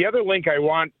the other link I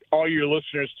want all your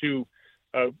listeners to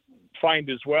find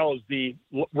as well is the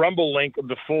Rumble link of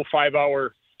the full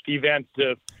 5-hour event,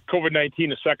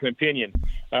 COVID-19, A Second Opinion.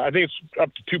 I think it's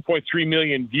up to 2.3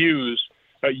 million views.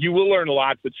 You will learn a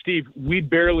lot, but Steve, we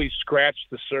barely scratched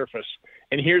the surface.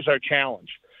 And here's our challenge.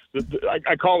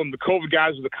 I call them the COVID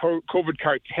guys or the COVID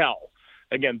cartel.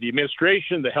 Again, the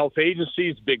administration, the health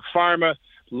agencies, big pharma,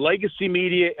 legacy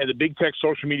media, and the big tech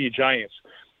social media giants.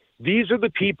 These are the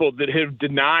people that have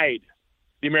denied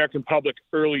the American public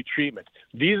early treatment.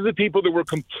 These are the people that were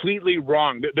completely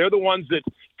wrong. They're the ones that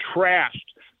trashed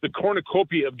the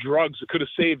cornucopia of drugs that could have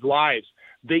saved lives.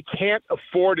 They can't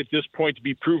afford at this point to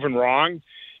be proven wrong.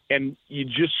 And you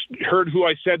just heard who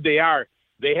I said they are.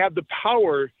 They have the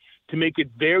power to make it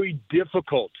very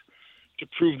difficult to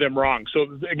prove them wrong. So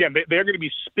again, they're going to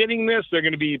be spinning this. They're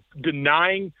going to be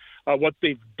denying what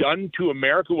they've done to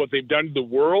America, what they've done to the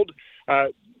world.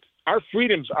 Our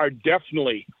freedoms are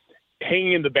definitely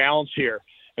hanging in the balance here.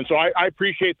 And so I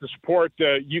appreciate the support.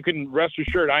 You can rest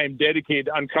assured I am dedicated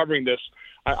to uncovering this.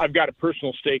 I've got a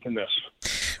personal stake in this.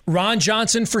 Ron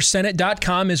Johnson for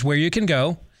Senate.com is where you can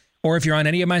go. Or if you're on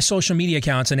any of my social media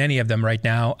accounts, and any of them right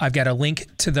now, I've got a link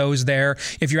to those there.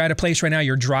 If you're at a place right now,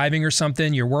 you're driving or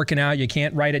something, you're working out, you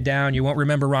can't write it down, you won't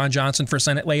remember Ron Johnson for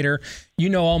Senate later, you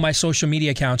know all my social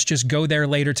media accounts. Just go there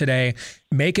later today,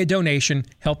 make a donation,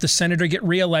 help the senator get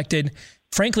reelected.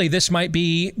 frankly, this might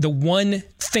be the one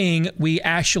thing we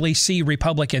actually see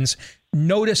Republicans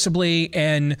noticeably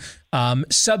and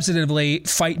substantively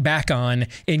fight back on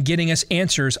in getting us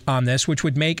answers on this, which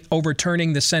would make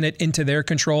overturning the Senate into their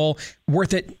control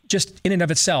worth it just in and of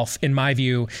itself, in my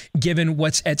view, given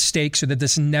what's at stake, so that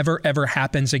this never, ever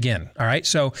happens again. All right.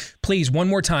 So please, one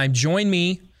more time, join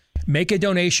me. Make a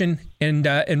donation and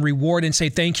reward and say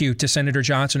thank you to Senator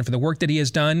Johnson for the work that he has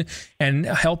done, and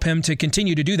help him to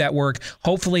continue to do that work,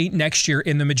 hopefully next year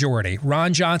in the majority.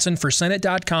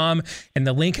 RonJohnsonForSenate.com, and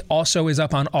the link also is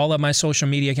up on all of my social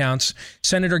media accounts.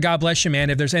 Senator, God bless you,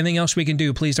 man. If there's anything else we can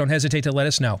do, please don't hesitate to let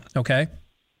us know, okay?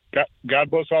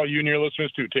 God bless all you and your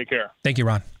listeners, too. Take care. Thank you,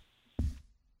 Ron.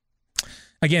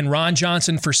 Again,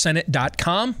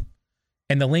 RonJohnsonForSenate.com.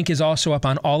 And the link is also up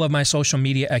on all of my social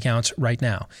media accounts right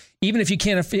now. Even if you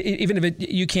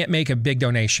can't make a big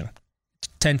donation,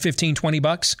 10, 15, 20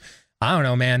 bucks, I don't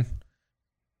know, man.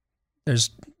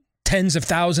 There's tens of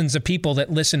thousands of people that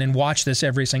listen and watch this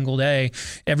every single day.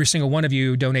 Every single one of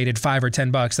you donated $5 or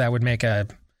 $10. That would make a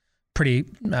pretty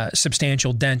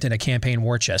substantial dent in a campaign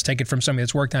war chest. Take it from somebody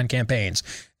that's worked on campaigns.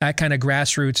 That kind of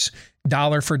grassroots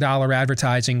dollar for dollar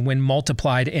advertising, when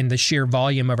multiplied in the sheer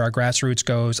volume of our grassroots,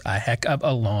 goes a heck of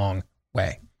a long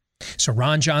way. So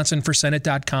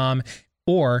RonJohnsonForSenate.com,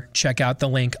 or check out the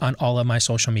link on all of my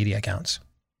social media accounts.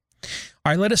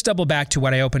 All right, let us double back to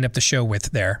what I opened up the show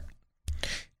with there,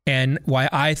 and why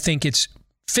I think it's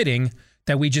fitting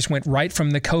that we just went right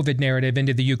from the COVID narrative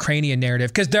into the Ukrainian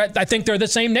narrative, because I think they're the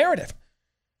same narrative.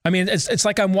 I mean, it's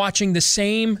like I'm watching the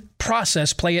same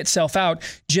process play itself out,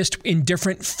 just in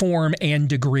different form and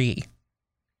degree.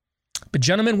 But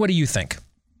gentlemen, what do you think?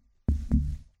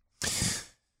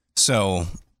 So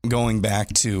going back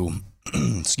to,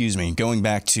 going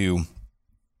back to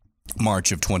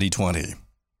March of 2020,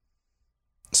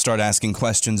 start asking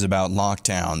questions about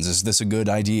lockdowns. Is this a good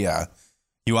idea?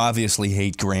 You obviously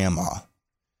hate grandma.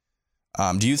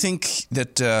 Do you think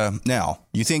that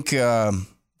do you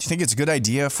think it's a good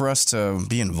idea for us to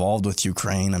be involved with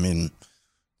Ukraine? I mean,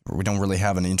 we don't really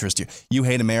have an interest here. You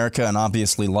hate America and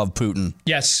obviously love Putin.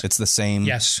 Yes. It's the same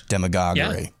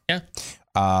demagoguery. Yeah.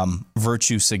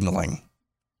 Virtue signaling.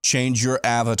 Change your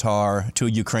avatar to a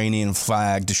Ukrainian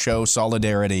flag to show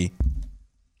solidarity.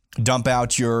 Dump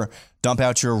out your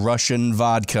Russian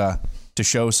vodka to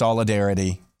show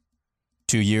solidarity.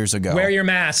 2 years ago. Wear your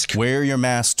mask. Wear your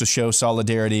mask to show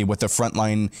solidarity with the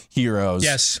frontline heroes.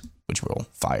 Yes. Which will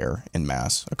fire en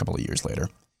masse a couple of years later.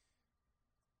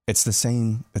 It's the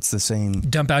same.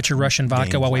 Dump out your Russian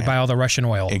vodka while we buy all the Russian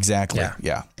oil. Exactly.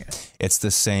 Yeah. It's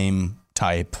the same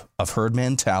type of herd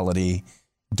mentality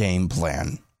game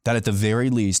plan. That at the very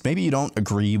least, maybe you don't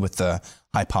agree with the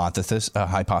hypothesis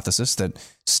that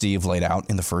Steve laid out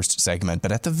in the first segment,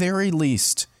 but at the very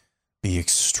least, be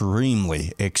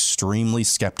extremely, extremely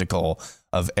skeptical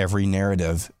of every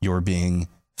narrative you're being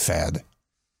fed.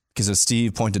 Because as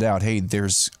Steve pointed out, hey,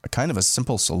 there's a kind of a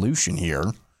simple solution here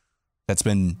that's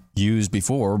been used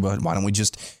before, but why don't we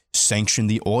just sanction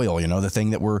the oil, the thing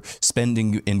that we're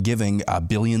spending and giving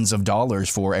billions of dollars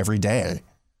for every day?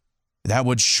 That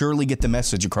would surely get the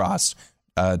message across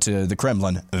to the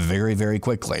Kremlin very, very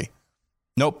quickly.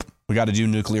 Nope, we got to do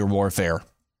nuclear warfare.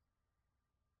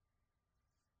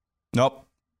 Nope.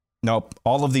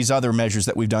 All of these other measures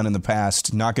that we've done in the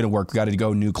past, not going to work. We got to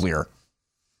go nuclear.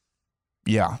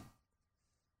 Yeah.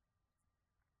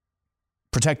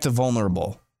 Protect the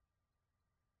vulnerable.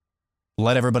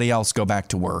 Let everybody else go back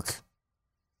to work.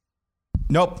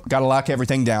 Nope. Got to lock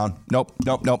everything down. Nope.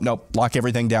 Lock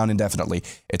everything down indefinitely.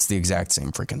 It's the exact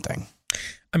same freaking thing.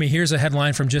 I mean, here's a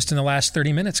headline from just in the last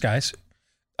 30 minutes, guys.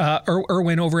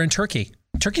 Erwin over in Turkey.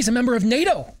 Turkey's a member of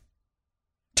NATO.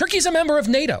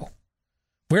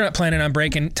 We're not planning on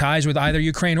breaking ties with either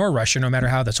Ukraine or Russia, no matter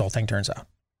how this whole thing turns out.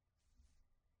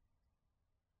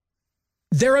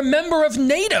 They're a member of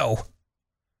NATO.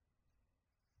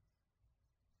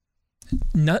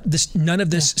 None of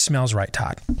this smells right,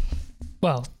 Todd.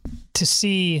 Well, to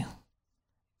see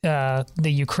the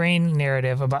Ukraine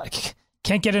narrative about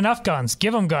can't get enough guns,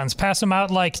 give them guns, pass them out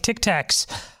like Tic Tacs,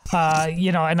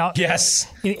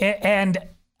 yes,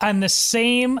 and the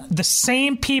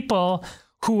same people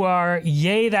who are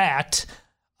yay that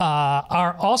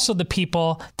are also the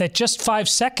people that just 5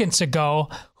 seconds ago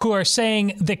who are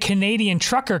saying the Canadian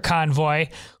trucker convoy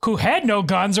who had no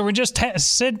guns or were just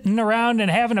sitting around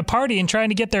and having a party and trying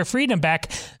to get their freedom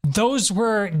back. Those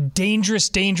were dangerous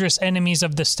enemies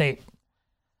of the state.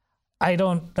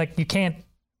 You can't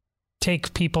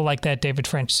take people like that, David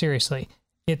French, seriously.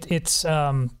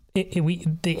 The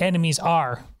enemies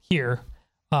are here.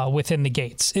 within the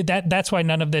gates. That's why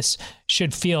none of this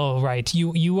should feel right.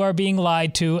 You are being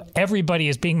lied to. Everybody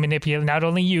is being manipulated. Not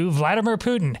only you, Vladimir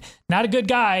Putin, not a good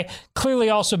guy, clearly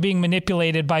also being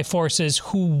manipulated by forces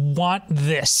who want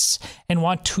this and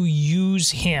want to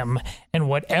use him and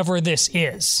whatever this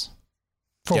is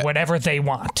for whatever they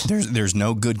want. There's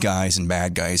no good guys and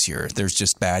bad guys here. There's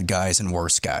just bad guys and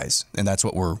worse guys, and that's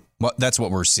what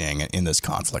we're seeing in this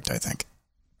conflict, I think.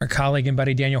 Our colleague and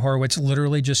buddy Daniel Horowitz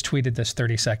literally just tweeted this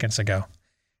 30 seconds ago.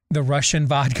 The Russian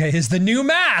vodka is the new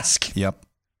mask. Yep.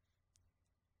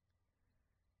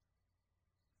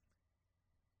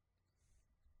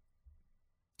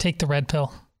 Take the red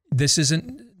pill. This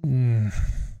isn't.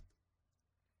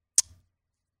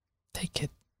 Take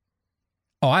it.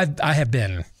 Oh, I have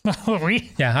been.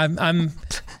 Yeah, I'm.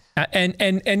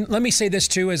 And let me say this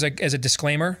too as a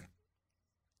disclaimer.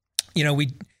 You know,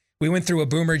 we went through a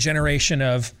boomer generation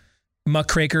of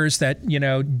muckrakers that, you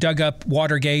know, dug up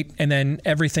Watergate, and then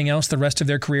everything else the rest of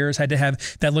their careers had to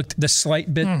have that looked the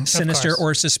slight bit sinister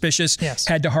or suspicious,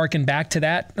 had to hearken back to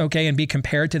that, okay, and be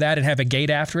compared to that and have a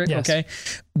gate after it, okay?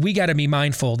 We got to be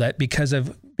mindful that because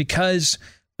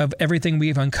of everything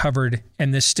we've uncovered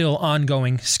and this still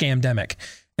ongoing scamdemic,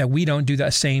 that we don't do the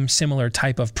same similar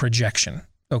type of projection,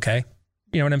 okay?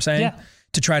 You know what I'm saying? Yeah.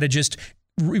 To try to just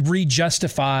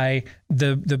re-justify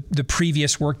the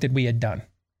previous work that we had done.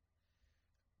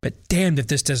 But damned if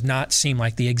this does not seem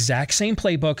like the exact same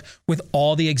playbook with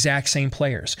all the exact same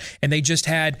players. And they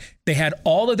had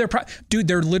all of their dude,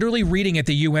 they're literally reading at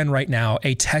the UN right now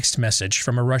a text message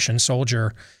from a Russian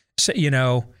soldier, you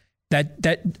know,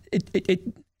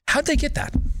 how'd they get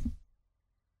that?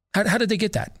 How did they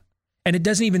get that? And it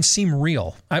doesn't even seem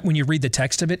real. When you read the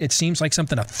text of it, it seems like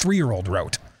something a 3-year-old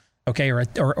wrote. Okay, or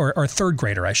a third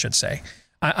grader, I should say.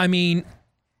 I mean,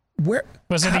 where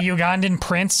was it? A Ugandan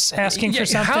prince asking for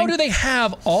something? How do they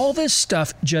have all this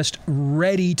stuff just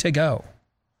ready to go?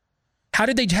 How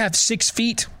did they have 6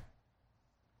 feet?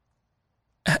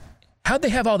 How'd they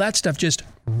have all that stuff just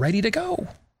ready to go?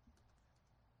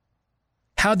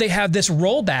 How'd they have this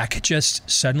rollback just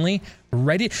suddenly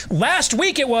ready? Last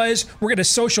week it was, we're going to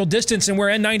social distance and wear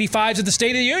N95s at the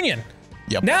State of the Union.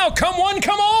 Yep. Now, come one,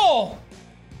 come all.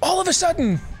 All of a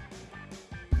sudden,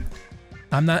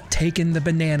 I'm not taking the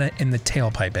banana in the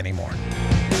tailpipe anymore.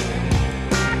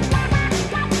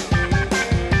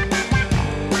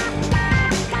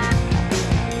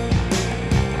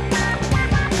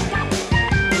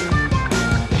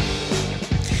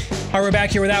 All right, we're back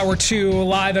here with Hour 2,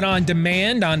 live and on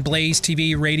demand on Blaze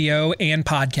TV, radio, and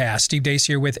podcast. Steve Deace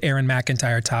here with Aaron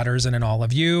McIntyre, Totterson, and all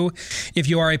of you. If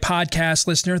you are a podcast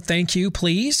listener, thank you.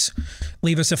 Please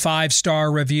leave us a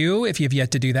 5-star review if you've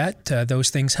yet to do that. Those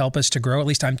things help us to grow. At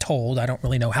least I'm told. I don't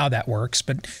really know how that works.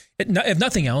 But if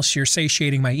nothing else, you're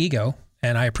satiating my ego,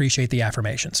 and I appreciate the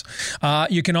affirmations.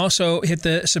 You can also hit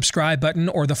the subscribe button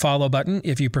or the follow button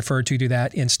if you prefer to do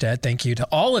that instead. Thank you to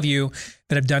all of you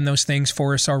that have done those things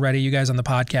for us already. You guys on the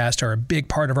podcast are a big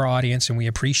part of our audience, and we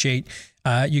appreciate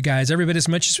you guys every bit as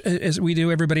much as we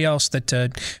do everybody else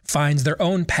that finds their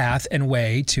own path and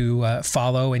way to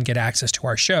follow and get access to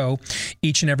our show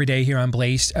each and every day here on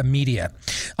Blaze Media.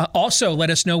 Also, let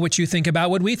us know what you think about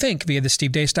what we think via the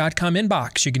stevedeace.com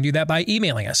inbox. You can do that by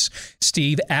emailing us,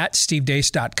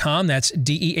 steve@stevedeace.com. That's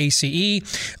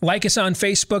DEACE. Like us on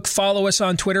Facebook. Follow us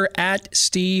on Twitter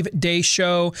 @Steve Deace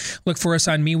Show. Look for us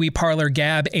on MeWe, Parler,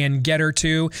 Gab, and Getter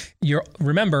too.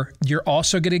 Remember, you're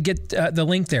also going to get the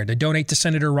link there to donate to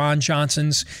Senator Ron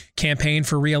Johnson's campaign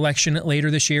for re-election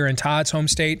later this year in Todd's home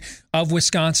state of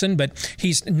Wisconsin. But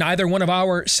he's neither one of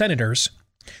our senators,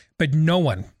 but no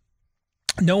one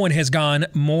has gone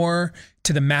more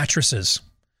to the mattresses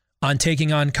on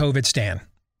taking on COVID stand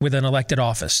with an elected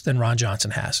office than Ron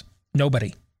Johnson has.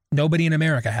 Nobody in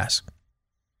America has.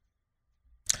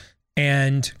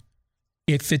 And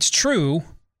if it's true,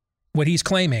 what he's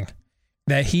claiming,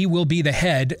 that he will be the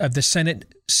head of the Senate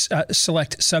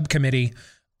Select Subcommittee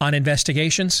on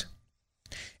Investigations,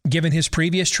 given his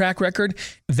previous track record,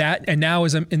 and now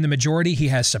is in the majority, he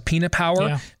has subpoena power.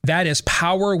 Yeah. That is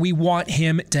power we want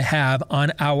him to have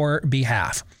on our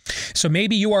behalf. So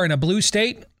maybe you are in a blue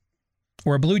state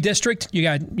or a blue district,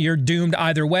 you're doomed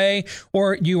either way,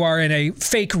 or you are in a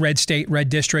fake red state, red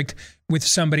district with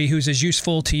somebody who's as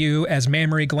useful to you as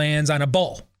mammary glands on a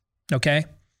bull, okay?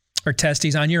 Or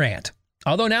testes on your aunt.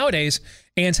 Although nowadays,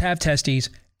 ants have testes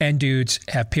and dudes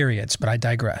have periods, but I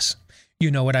digress.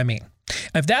 You know what I mean.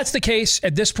 If that's the case,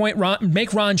 at this point,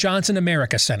 make Ron Johnson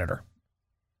America's senator.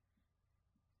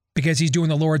 because he's doing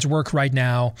the Lord's work right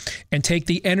now, and take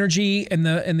the energy and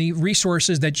the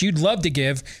resources that you'd love to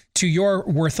give to your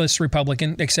worthless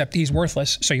Republican, except he's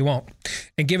worthless, so you won't,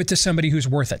 and give it to somebody who's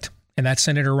worth it. And that's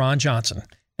Senator Ron Johnson.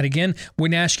 And again,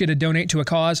 wouldn't ask you to donate to a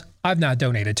cause I've not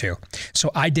donated to. So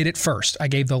I did it first. I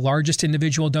gave the largest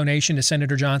individual donation to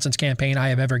Senator Johnson's campaign I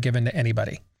have ever given to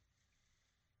anybody.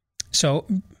 So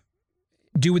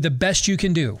do the best you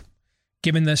can do.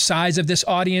 Given the size of this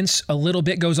audience, a little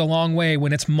bit goes a long way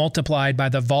when it's multiplied by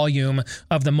the volume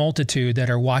of the multitude that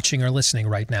are watching or listening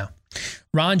right now.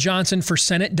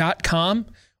 RonJohnsonForSenate.com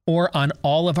or on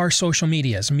all of our social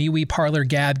medias, MeWe, Parler,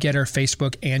 Gab, Getter,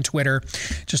 Facebook, and Twitter.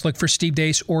 Just look for Steve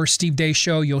Deace or Steve Deace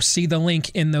Show. You'll see the link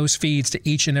in those feeds to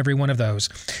each and every one of those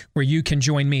where you can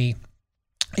join me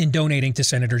in donating to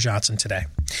Senator Johnson today.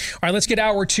 All right, let's get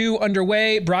hour 2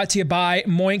 underway. Brought to you by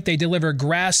Moink. They deliver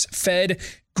grass-fed,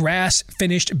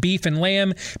 grass-finished beef and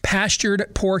lamb,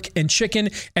 pastured pork and chicken,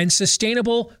 and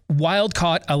sustainable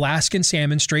wild-caught Alaskan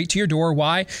salmon straight to your door.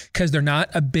 Why? Because they're not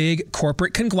a big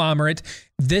corporate conglomerate.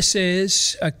 This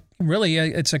is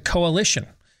it's a coalition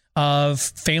of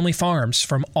family farms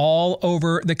from all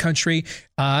over the country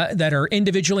that are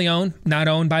individually owned, not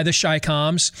owned by the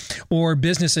Chi-Coms, or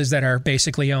businesses that are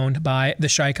basically owned by the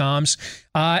Chi-Coms.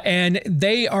 And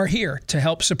they are here to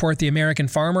help support the American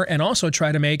farmer and also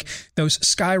try to make those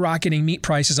skyrocketing meat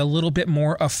prices a little bit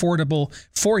more affordable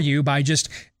for you by just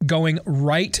going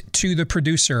right to the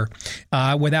producer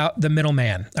without the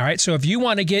middleman. All right. So if you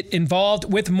want to get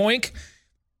involved with Moink,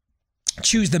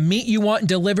 choose the meat you want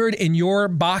delivered in your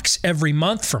box every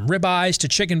month, from ribeyes to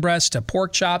chicken breasts to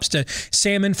pork chops to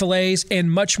salmon fillets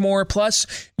and much more. Plus,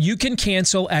 you can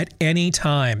cancel at any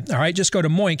time. All right, just go to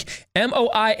Moink,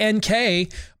 M-O-I-N-K,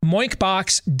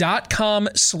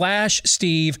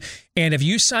 moinkbox.com/Steve. And if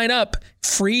you sign up,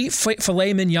 free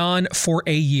filet mignon for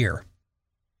a year.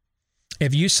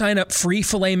 If you sign up free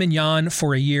filet mignon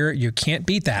for a year, you can't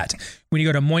beat that when you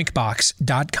go to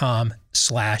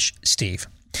moinkbox.com/Steve.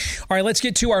 All right, let's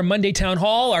get to our Monday Town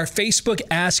Hall, our Facebook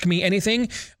Ask Me Anything.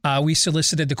 We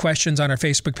solicited the questions on our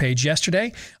Facebook page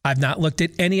yesterday. I've not looked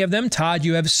at any of them. Todd,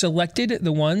 you have selected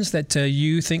the ones that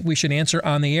you think we should answer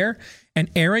on the air.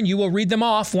 And Aaron, you will read them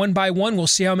off one by one. We'll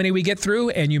see how many we get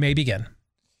through, and you may begin.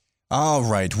 All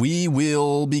right, we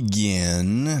will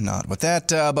begin, not with that,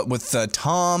 but with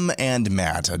Tom and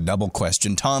Matt. A double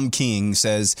question. Tom King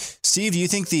says, Steve, do you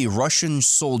think the Russian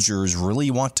soldiers really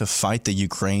want to fight the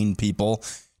Ukraine people?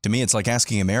 To me, it's like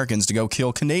asking Americans to go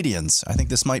kill Canadians. I think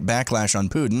this might backlash on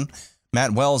Putin.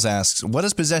 Matt Wells asks, what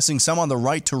is possessing some on the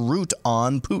right to root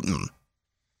on Putin?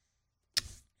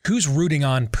 Who's rooting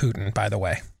on Putin, by the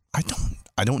way? I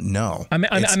don't know. I'm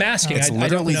asking. I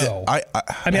don't know. I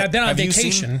mean, I've been on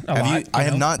vacation a lot. I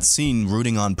have not seen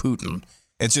rooting on Putin.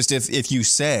 It's just if you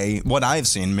say what I've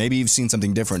seen, maybe you've seen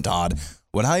something different, Todd.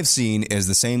 What I've seen is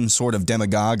the same sort of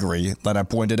demagoguery that I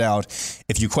pointed out.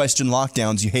 If you question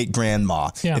lockdowns, you hate grandma.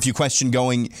 Yeah. If you question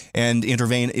going and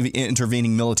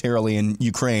intervening militarily in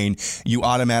Ukraine, you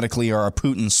automatically are a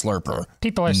Putin slurper.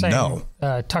 People are saying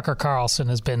Tucker Carlson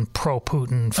has been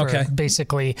pro-Putin for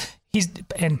basically.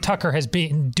 And Tucker has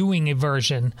been doing a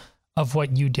version of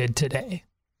what you did today.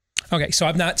 Okay, so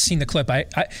I've not seen the clip.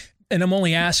 And I'm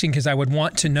only asking because I would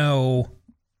want to know,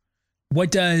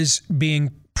 what does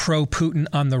being pro-Putin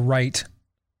on the right,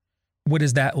 what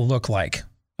does that look like?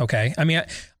 Okay, I mean,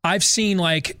 I've seen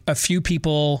like a few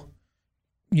people,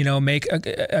 make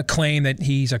a claim that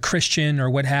he's a Christian or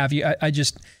what have you. I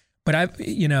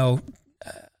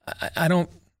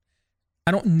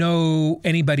don't know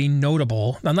anybody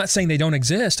notable. I'm not saying they don't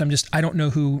exist. I don't know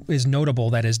who is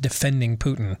notable that is defending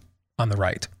Putin on the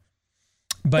right.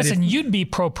 But listen, you'd be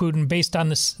pro-Putin based on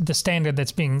the standard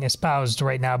that's being espoused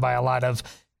right now by a lot of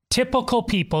typical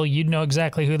people. You'd know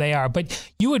exactly who they are,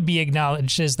 but you would be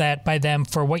acknowledged as that by them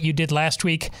for what you did last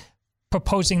week,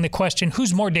 proposing the question,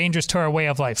 who's more dangerous to our way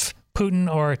of life,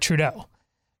 Putin or Trudeau?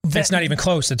 It's not even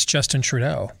close. It's Justin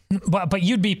Trudeau. But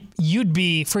you'd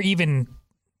be for even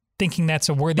thinking that's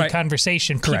a worthy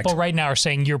conversation. Correct. People right now are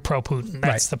saying you're pro-Putin.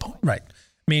 That's the point. Right.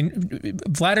 I mean,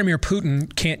 Vladimir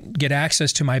Putin can't get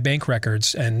access to my bank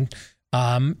records and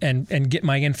get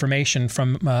my information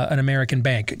from an American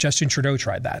bank. Justin Trudeau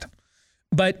tried that.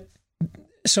 But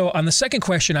so on the second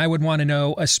question, I would want to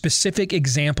know a specific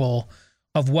example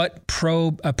of what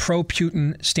a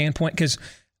pro-Putin standpoint, because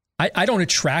I don't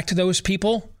attract those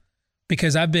people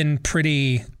because I've been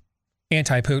pretty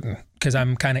anti-Putin because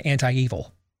I'm kind of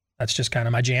anti-evil. That's just kind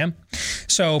of my jam.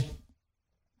 So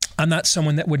I'm not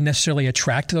someone that would necessarily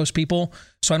attract those people.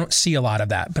 So I don't see a lot of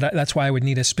that. But that's why I would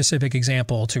need a specific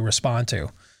example to respond to.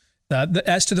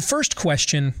 As to the first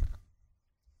question,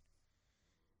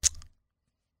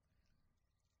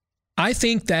 I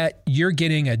think that you're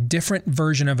getting a different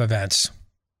version of events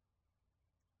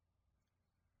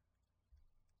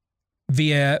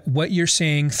via what you're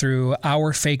seeing through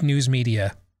our fake news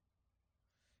media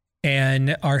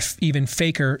and our even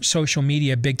faker social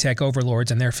media big tech overlords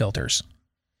and their filters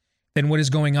than what is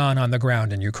going on the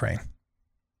ground in Ukraine.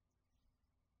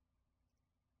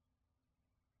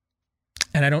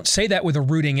 And I don't say that with a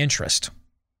rooting interest.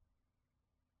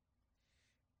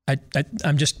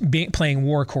 I'm just playing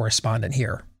war correspondent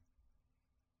here.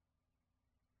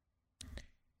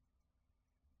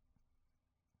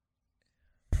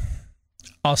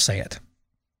 I'll say it.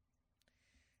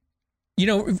 You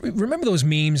know, remember those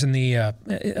memes in the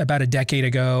about a decade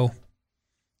ago?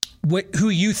 Who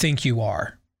you think you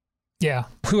are? Yeah.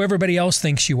 Who everybody else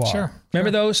thinks you are. Sure.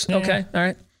 Remember those? Yeah, okay. yeah. All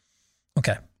right.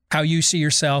 Okay. How you see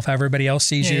yourself, how everybody else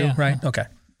sees you, Yeah. right? Okay.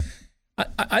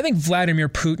 I think Vladimir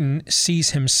Putin sees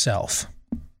himself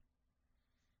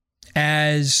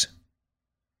as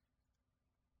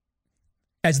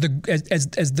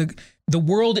the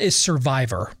world is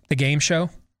Survivor, the game show,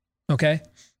 okay?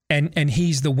 And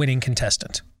he's the winning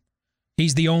contestant.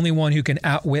 He's the only one who can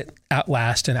outwit,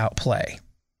 outlast, and outplay.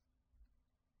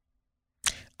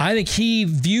 I think he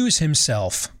views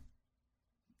himself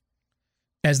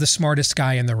as the smartest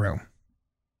guy in the room.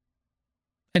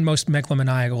 And most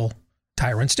megalomaniacal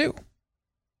tyrants do.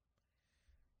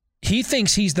 He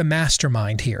thinks he's the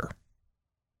mastermind here.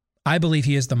 I believe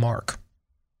he is the mark.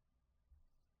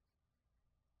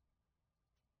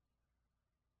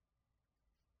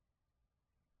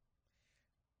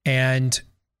 And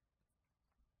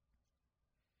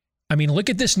I mean, look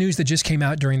at this news that just came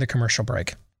out during the commercial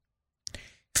break.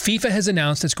 FIFA has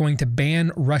announced it's going to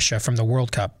ban Russia from the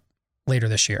World Cup later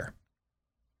this year.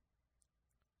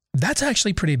 That's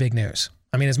actually pretty big news.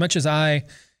 I mean, as much as I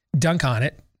dunk on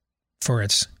it for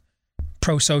its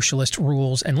pro-socialist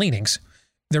rules and leanings,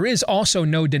 there is also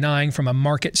no denying from a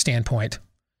market standpoint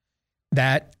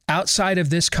that outside of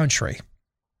this country,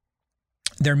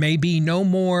 there may be no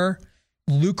more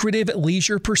lucrative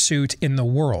leisure pursuit in the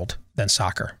world than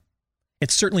soccer.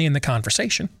 It's certainly in the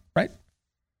conversation, right?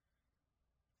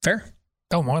 Fair?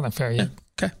 Oh, more than fair, yeah.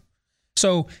 Okay.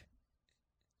 So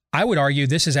I would argue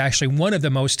this is actually one of the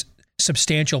most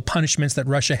substantial punishments that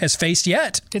Russia has faced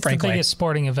yet, It's frankly. the biggest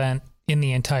sporting event in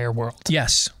the entire world.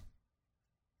 Yes.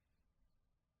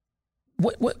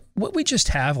 What we just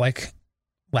have like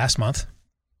last month?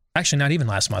 Actually, not even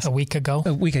last month. A week ago,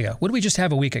 A week ago. What did we just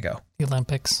have a week ago? the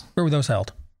Olympics, Where were those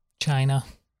held? China.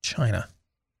 China.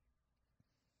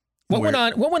 What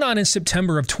went on in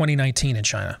September of 2019 in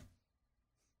China?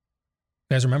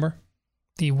 You guys remember?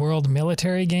 The World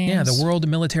Military Games. Yeah, the World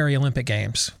Military Olympic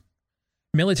Games.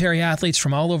 Military athletes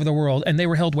from all over the world, and they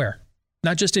were held where?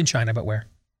 Not just in China, but where?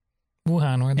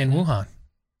 Wuhan. Where In Wuhan.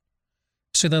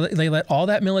 So they let all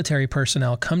that military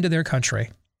personnel come to their country,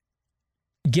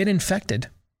 get infected.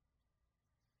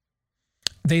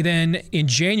 They then, in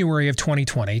January of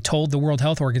 2020, told the World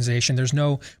Health Organization there's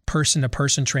no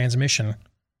person-to-person transmission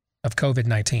of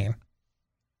COVID-19.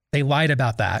 They lied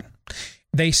about that.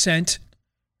 They sent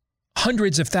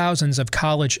hundreds of thousands of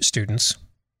college students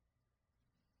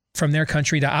from their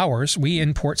country to ours. We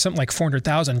import something like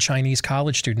 400,000 Chinese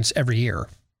college students every year.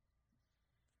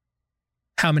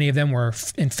 How many of them were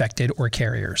infected or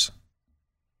carriers?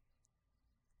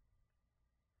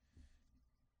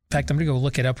 In fact, I'm going to go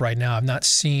look it up right now. I've not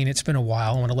seen, it's been a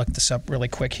while. I want to look this up really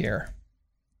quick here.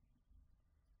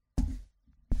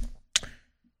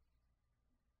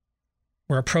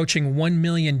 We're approaching 1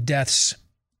 million deaths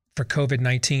for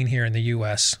COVID-19 here in the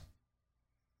U.S.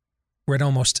 We're at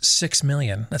almost 6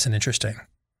 million. That's an interesting,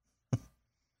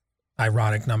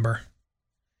 ironic number.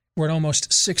 We're at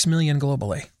almost 6 million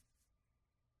globally.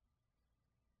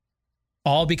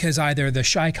 All because either the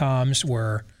Chi-Coms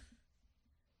were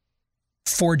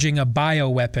forging a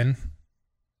bioweapon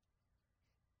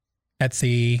at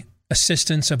the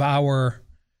assistance of our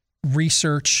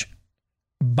research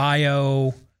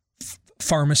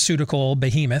biopharmaceutical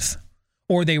behemoth,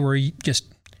 or they were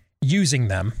just using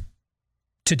them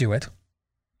to do it,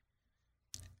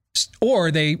 or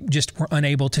they just were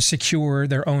unable to secure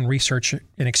their own research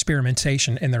and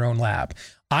experimentation in their own lab.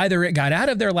 Either it got out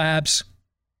of their labs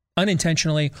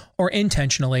unintentionally or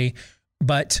intentionally,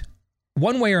 but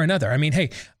one way or another. I mean, hey,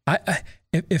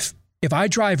 if I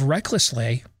drive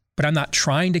recklessly, but I'm not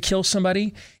trying to kill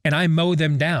somebody and I mow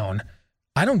them down,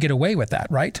 I don't get away with that,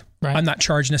 right? I'm not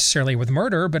charged necessarily with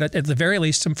murder, but at the very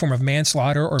least, some form of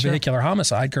manslaughter or vehicular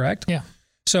homicide, correct? Yeah.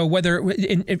 So whether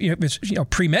it's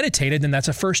premeditated, then that's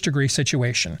a first-degree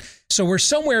situation. So we're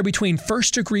somewhere between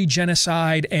first-degree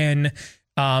genocide and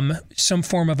some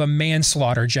form of a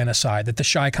manslaughter genocide that the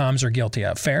Chi-Coms are guilty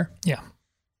of. Fair? Yeah.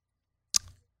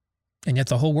 And yet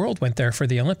the whole world went there for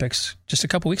the Olympics just a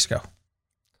couple weeks ago.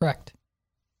 Correct.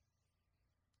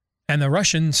 And the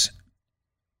Russians,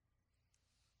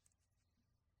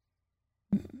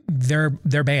 they're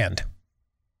banned.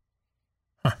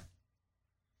 Huh.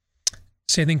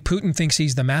 See, I think Putin thinks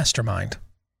he's the mastermind.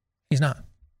 He's not.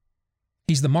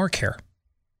 He's the mark here.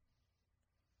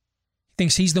 He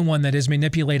thinks he's the one that is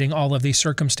manipulating all of these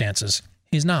circumstances.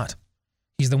 He's not.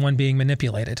 He's the one being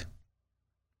manipulated.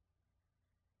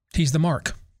 He's the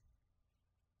mark.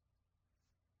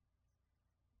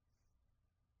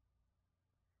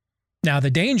 Now,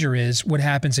 the danger is what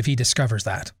happens if he discovers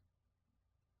that.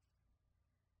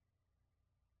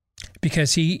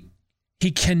 Because he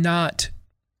cannot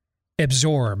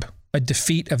absorb a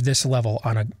defeat of this level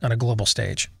on a global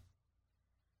stage.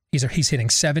 He's hitting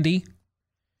 70.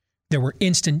 There were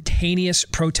instantaneous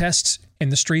protests in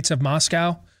the streets of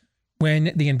Moscow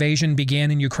when the invasion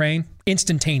began in Ukraine.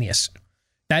 Instantaneous.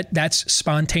 That's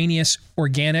spontaneous,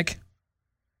 organic.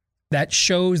 That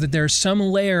shows that there's some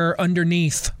layer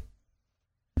underneath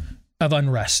of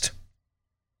unrest.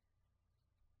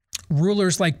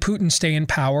 Rulers like Putin stay in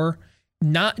power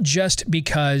not just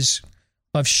because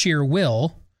of sheer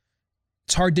will.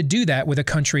 It's hard to do that with a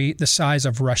country the size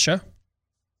of Russia.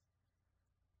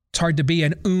 It's hard to be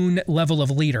an Un level of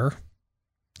leader.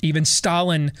 Even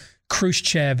Stalin,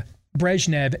 Khrushchev,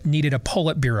 Brezhnev needed a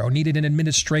Politburo, needed an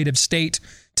administrative state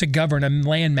to govern a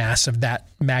landmass of that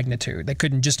magnitude. They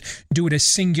couldn't just do it as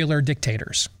singular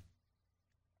dictators.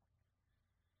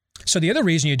 So the other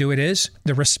reason you do it is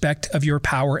the respect of your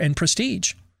power and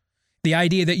prestige. The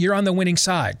idea that you're on the winning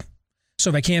side. So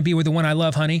if I can't be with the one I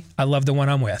love, honey, I love the one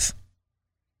I'm with.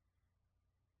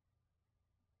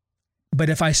 But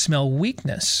if I smell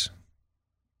weakness,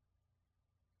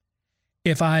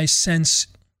 if I sense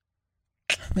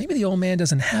maybe the old man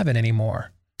doesn't have it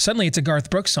anymore, suddenly it's a Garth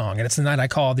Brooks song and it's the night I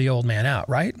called the old man out,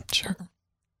 right? Sure.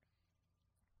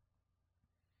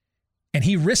 And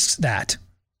he risks that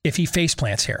if he face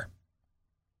plants here.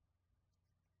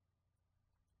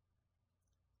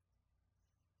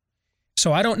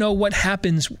 So I don't know what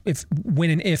happens when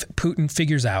and if Putin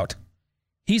figures out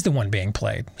he's the one being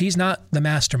played. He's not the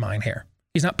mastermind here.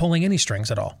 He's not pulling any strings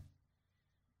at all.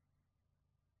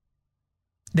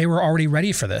 They were already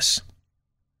ready for this.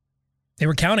 They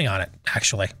were counting on it,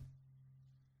 actually.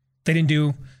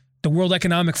 The World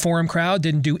Economic Forum crowd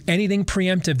didn't do anything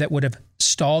preemptive that would have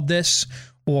stalled this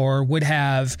or would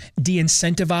have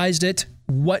de-incentivized it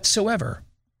whatsoever.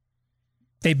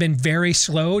 They've been very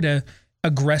slow to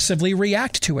aggressively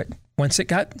react to it once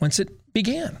it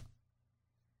began.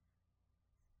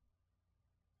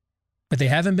 But they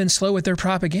haven't been slow with their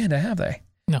propaganda, have they?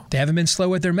 No. They haven't been slow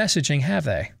with their messaging, have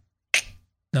they?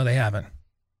 No, they haven't.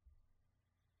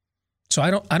 So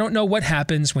I don't know what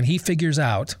happens when he figures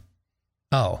out,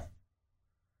 oh,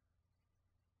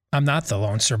 I'm not the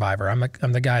lone survivor.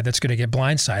 I'm the guy that's going to get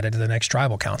blindsided at the next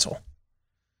tribal council.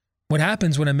 What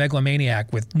happens when a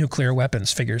megalomaniac with nuclear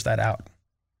weapons figures that out?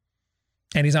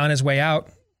 And he's on his way out,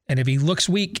 and if he looks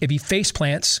weak, if he face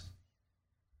plants,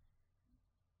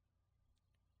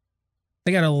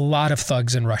 they got a lot of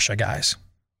thugs in Russia, guys.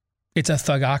 It's a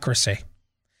thugocracy.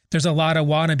 There's a lot of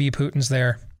wannabe Putins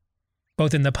there,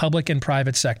 both in the public and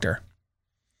private sector.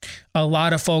 A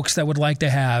lot of folks that would like to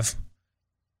have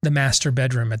the master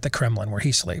bedroom at the Kremlin where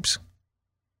he sleeps.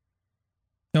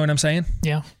 Know what I'm saying?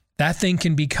 Yeah. That thing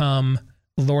can become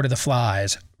Lord of the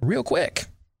Flies real quick.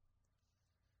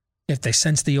 If they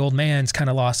sense the old man's kind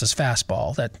of lost his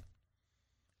fastball, that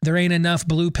there ain't enough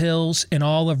blue pills in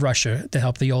all of Russia to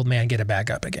help the old man get it back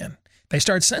up again. They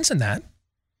start sensing that.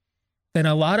 Then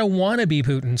a lot of wannabe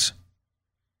Putins,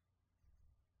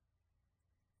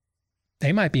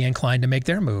 they might be inclined to make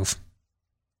their move.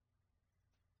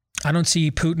 I don't see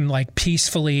Putin like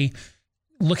peacefully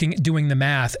doing the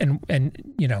math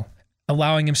and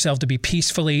allowing himself to be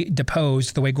peacefully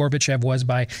deposed the way Gorbachev was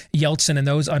by Yeltsin and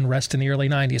those unrest in the early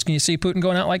 90s. Can you see Putin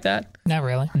going out like that? Not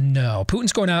really. No.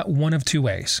 Putin's going out one of two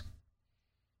ways.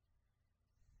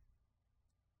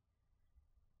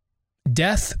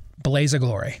 Death, blaze of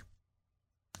glory.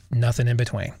 Nothing in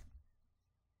between.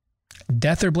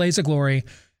 Death or blaze of glory,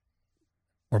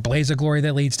 or blaze of glory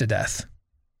that leads to death.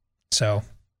 So,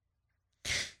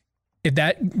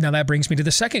 now that brings me to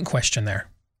the second question there.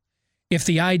 If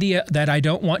the idea that I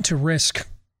don't want to risk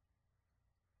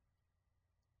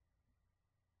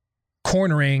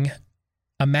cornering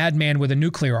a madman with a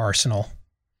nuclear arsenal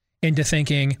into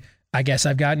thinking, I guess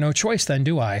I've got no choice then,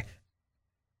 do I?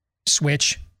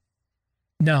 Switch.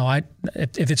 No,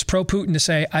 if it's pro-Putin to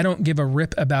say, I don't give a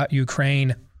rip about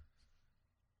Ukraine,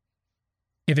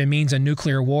 if it means a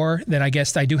nuclear war, then I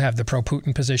guess I do have the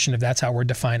pro-Putin position if that's how we're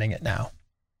defining it now.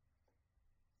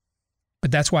 But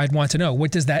that's why I'd want to know,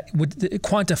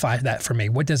 quantify that for me.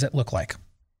 What does it look like?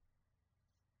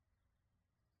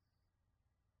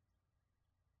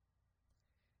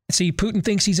 See, Putin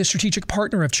thinks he's a strategic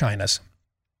partner of China's.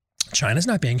 China's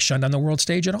not being shunned on the world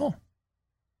stage at all.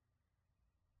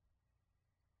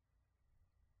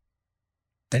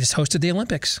 They just hosted the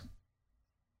Olympics.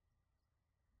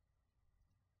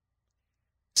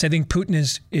 So I think Putin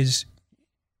is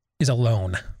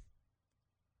alone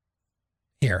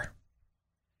here.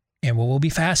 And what will be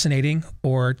fascinating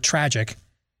or tragic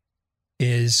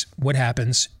is what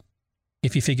happens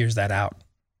if he figures that out.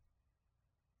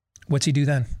 What's he do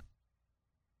then?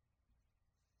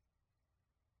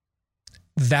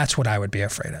 That's what I would be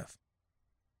afraid of.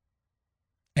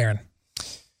 Aaron.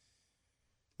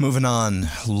 Moving on,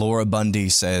 Laura Bundy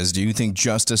says, do you think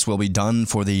justice will be done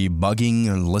for the bugging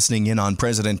and listening in on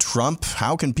President Trump?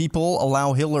 How can people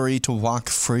allow Hillary to walk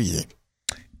free?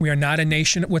 We are not a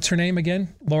nation. What's her name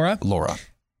again? Laura? Laura.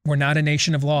 We're not a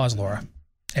nation of laws, Laura,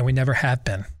 and we never have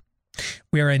been.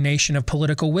 We are a nation of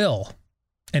political will,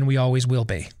 and we always will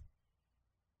be.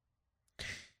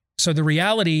 So the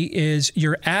reality is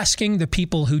you're asking the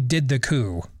people who did the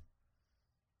coup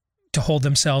to hold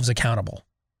themselves accountable.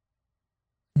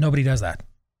 Nobody does that.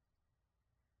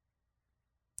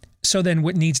 So then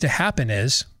what needs to happen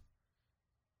is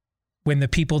when the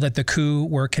people that the coup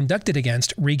were conducted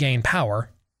against regain power,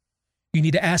 you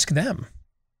need to ask them.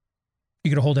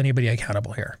 You going to hold anybody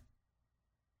accountable here?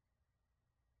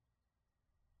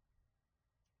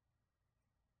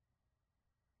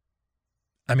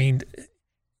 I mean,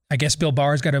 I guess Bill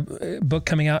Barr's got a book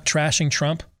coming out trashing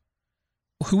Trump.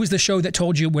 Who was the show that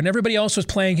told you when everybody else was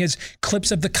playing his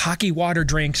clips of the cocky water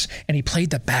drinks and he played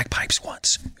the bagpipes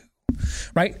once,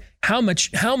 right? How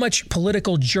much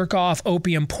political jerk off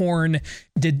opium porn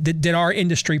did our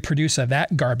industry produce of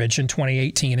that garbage in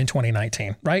 2018 and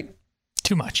 2019, right?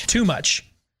 Too much.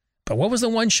 But what was the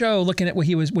one show looking at what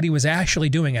he was actually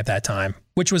doing at that time,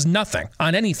 which was nothing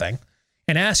on anything,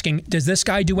 and asking, does this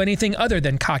guy do anything other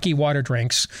than cocky water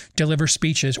drinks, deliver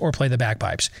speeches, or play the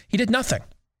bagpipes? He did nothing.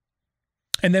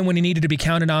 And then when he needed to be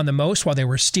counted on the most while they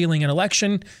were stealing an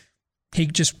election, he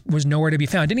just was nowhere to be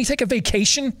found. Didn't he take a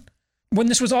vacation when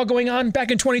this was all going on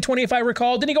back in 2020, if I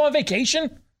recall? Didn't he go on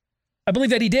vacation? I believe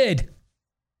that he did.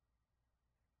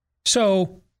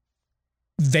 So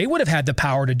they would have had the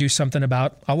power to do something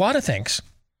about a lot of things.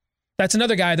 That's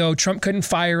another guy, though. Trump couldn't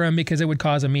fire him because it would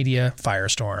cause a media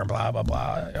firestorm, blah, blah,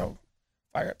 blah.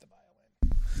 Fire up the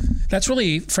violin. That's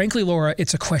really, frankly, Laura,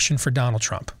 it's a question for Donald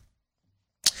Trump.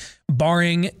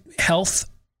 Barring health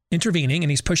intervening, and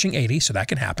he's pushing 80, so that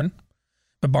can happen.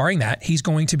 But barring that, he's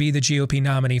going to be the GOP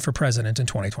nominee for president in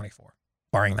 2024.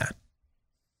 Barring that.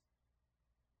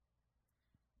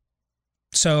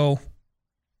 So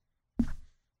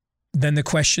then the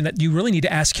question that you really need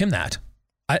to ask him that.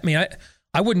 I mean,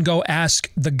 I wouldn't go ask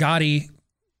the Gotti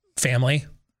family,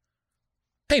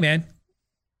 hey, man,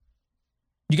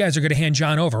 you guys are going to hand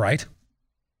John over, right?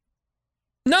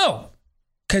 No,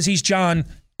 because he's John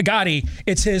Gotti.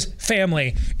 It's his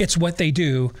family. It's what they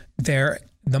do. They're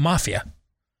the mafia.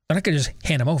 They're not going to just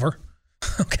hand him over.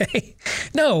 Okay?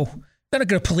 No, they're not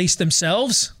going to police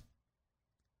themselves.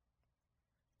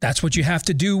 That's what you have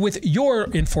to do with your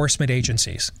enforcement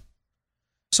agencies.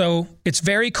 So it's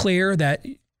very clear that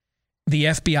the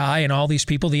FBI and all these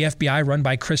people, the FBI run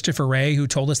by Christopher Wray, who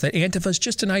told us that Antifa is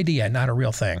just an idea, not a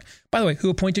real thing. By the way, who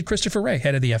appointed Christopher Wray,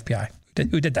 head of the FBI?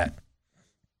 Who did that?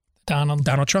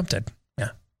 Donald Trump did.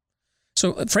 Yeah.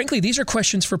 So frankly, these are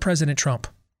questions for President Trump.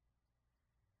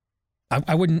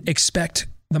 I wouldn't expect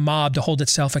the mob to hold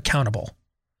itself accountable.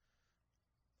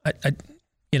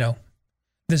 The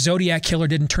Zodiac killer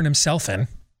didn't turn himself in.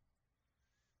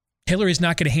 Hillary's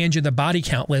not going to hand you the body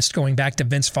count list going back to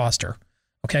Vince Foster.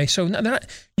 Okay, so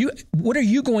what are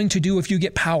you going to do if you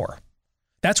get power?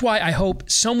 That's why I hope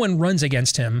someone runs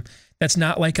against him that's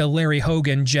not like a Larry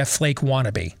Hogan, Jeff Flake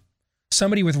wannabe.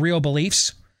 Somebody with real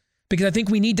beliefs. Because I think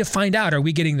we need to find out, are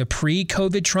we getting the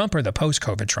pre-COVID Trump or the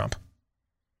post-COVID Trump?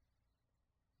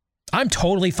 I'm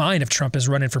totally fine if Trump is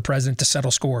running for president to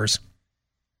settle scores.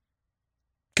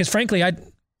 Because frankly,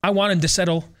 I want him to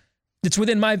settle. It's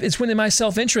within my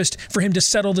self-interest for him to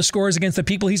settle the scores against the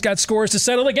people he's got scores to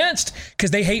settle against,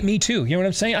 because they hate me too. You know what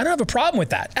I'm saying? I don't have a problem with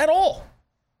that at all.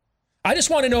 I just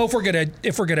want to know if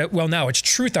we're gonna. Well, now it's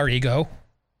truth our ego.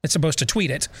 It's supposed to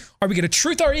tweet it. Are we going to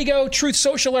truth our ego, truth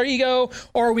social our ego,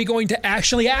 or are we going to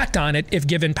actually act on it if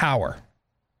given power?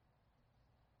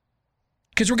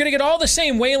 Because we're going to get all the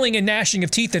same wailing and gnashing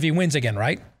of teeth if he wins again,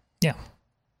 right? Yeah.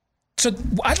 So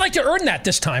I'd like to earn that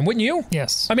this time, wouldn't you?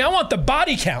 Yes. I mean, I want the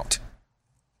body count.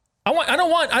 I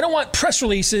don't want press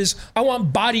releases. I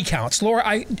want body counts. Laura,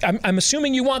 I'm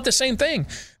assuming you want the same thing.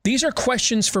 These are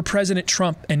questions for President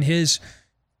Trump and his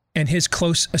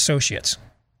close associates.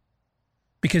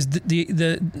 Because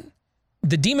the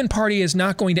Demon Party is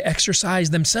not going to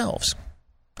exercise themselves.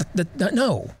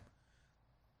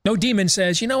 No demon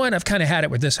says, you know what, I've kind of had it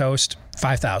with this host,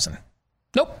 5,000.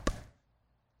 Nope.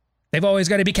 They've always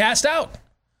got to be cast out.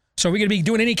 So are we going to be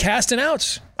doing any casting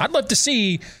outs? I'd love to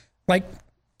see, like,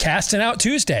 casting out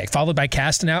Tuesday, followed by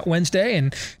casting out Wednesday,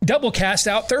 and double cast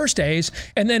out Thursdays.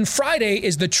 And then Friday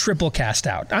is the triple cast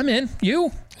out. I'm in.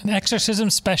 You? An exorcism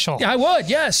special. Yeah, I would,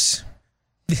 yes.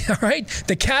 All right.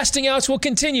 The casting outs will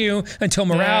continue until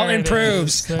morale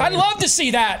improves. I'd love to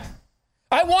see that.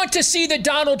 I want to see the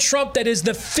Donald Trump that is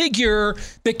the figure,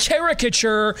 the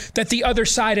caricature that the other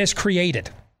side has created.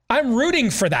 I'm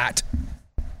rooting for that.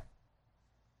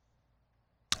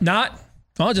 Not,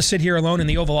 I'll just sit here alone in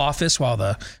the Oval Office while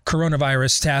the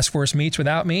coronavirus task force meets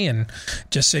without me and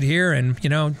just sit here. And,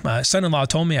 my son-in-law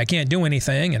told me I can't do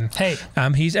anything. And hey,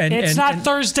 it's not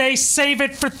Thursday. Save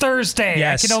it for Thursday.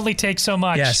 Yes. I can only take so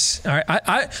much. Yes. All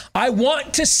right. I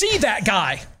want to see that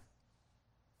guy.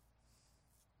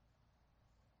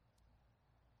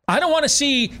 I don't want to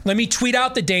see, let me tweet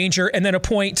out the danger and then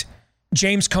appoint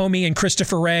James Comey and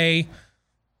Christopher Wray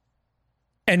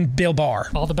and Bill Barr.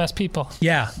 All the best people.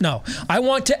 Yeah, no. I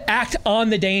want to act on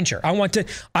the danger. I don't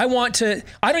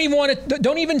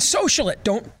even social it.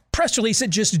 Don't press release it.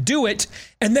 Just do it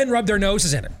and then rub their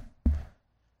noses in it.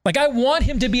 Like, I want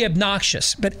him to be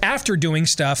obnoxious, but after doing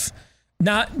stuff,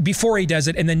 not before he does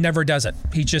it and then never does it.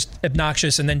 He's just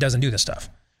obnoxious and then doesn't do the stuff.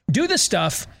 Do the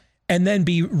stuff and then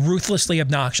be ruthlessly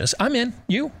obnoxious. I'm in.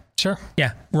 You? Sure.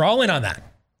 Yeah, we're all in on that.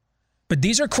 But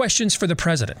these are questions for the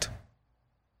president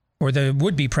or the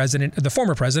would-be president, the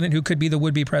former president who could be the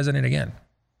would-be president again.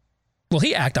 Will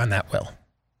he act on that will?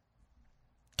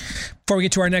 Before we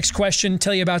get to our next question,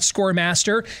 tell you about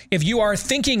Scoremaster. If you are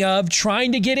thinking of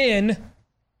trying to get in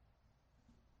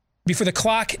before the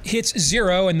clock hits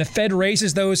zero and the Fed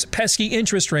raises those pesky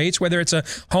interest rates, whether it's a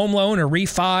home loan or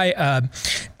refi,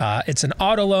 it's an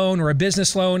auto loan or a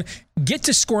business loan, get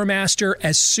to Scoremaster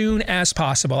as soon as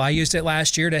possible. I used it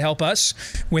last year to help us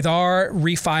with our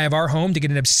refi of our home to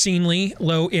get an obscenely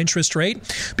low interest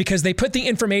rate because they put the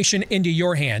information into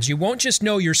your hands. You won't just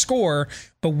know your score,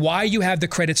 but why you have the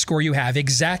credit score you have,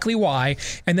 exactly why,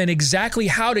 and then exactly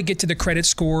how to get to the credit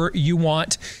score you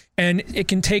want. And it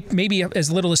can take maybe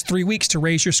as little as 3 weeks to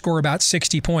raise your score about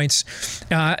 60 points.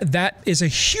 That is a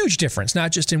huge difference,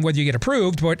 not just in whether you get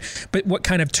approved, but what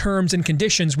kind of terms and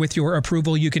conditions with your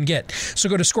approval you can get. So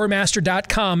go to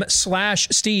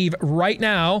scoremaster.com/Steve right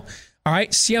now. All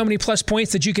right. See how many plus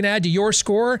points that you can add to your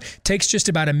score. Takes just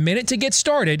about a minute to get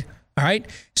started. All right.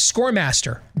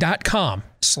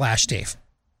 Scoremaster.com/Steve.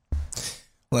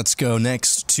 Let's go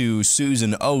next to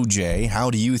Susan OJ.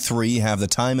 How do you three have the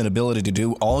time and ability to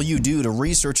do all you do to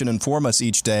research and inform us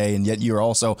each day, and yet you're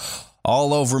also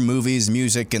all over movies,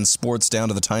 music, and sports down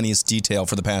to the tiniest detail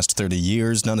for the past 30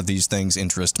 years? None of these things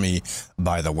interest me,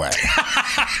 by the way.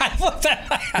 I love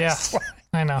that. Yeah,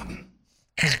 I know.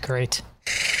 That's great.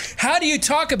 How do you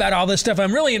talk about all this stuff?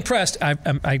 I'm really impressed,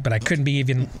 but I couldn't be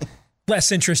even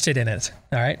less interested in it.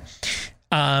 All right.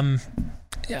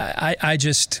 I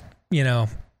just,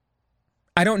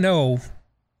 I don't know.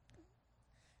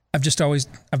 I've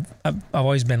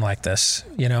always been like this.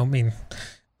 I mean,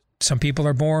 some people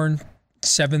are born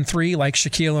 7'3", like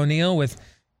Shaquille O'Neal, with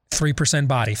 3%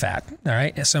 body fat. All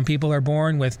right. Some people are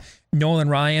born with Nolan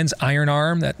Ryan's iron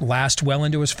arm that lasts well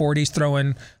into his 40s,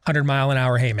 throwing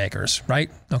 100-mile-an-hour haymakers. Right.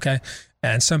 Okay.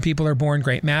 And some people are born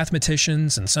great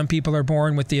mathematicians, and some people are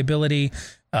born with the ability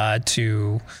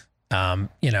to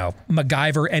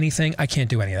MacGyver anything. I can't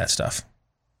do any of that stuff.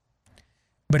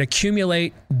 But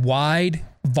accumulate wide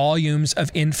volumes of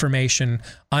information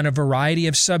on a variety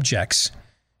of subjects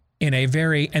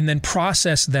and then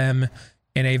process them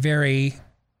in a very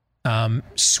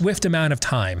swift amount of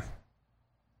time.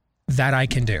 That I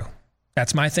can do.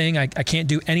 That's my thing. I can't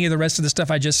do any of the rest of the stuff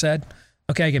I just said.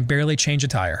 Okay, I can barely change a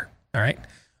tire. All right.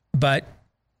 But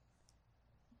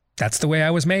that's the way I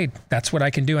was made. That's what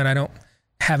I can do. And I don't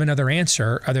have another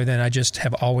answer other than I just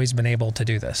have always been able to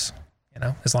do this,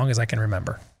 as long as I can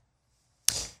remember.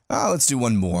 Let's do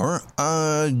one more.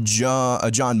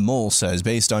 John Mull says,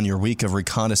 based on your week of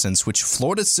reconnaissance, which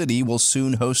Florida city will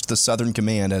soon host the Southern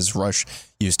Command, as Rush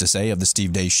used to say, of the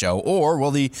Steve Deace Show, or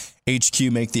will the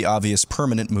HQ make the obvious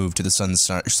permanent move to the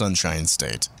Sunshine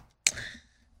State?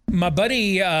 My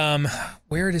buddy,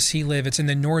 where does he live? It's in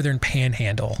the northern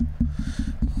Panhandle,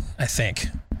 I think.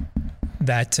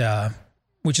 That,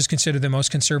 which is considered the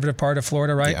most conservative part of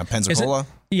Florida, right? Yeah, Pensacola.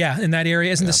 Yeah, in that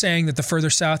area. Isn't the saying that the further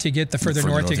south you get, the further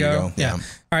north you go? Yeah. All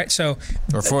right, so...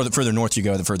 Or further north you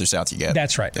go, the further south you get.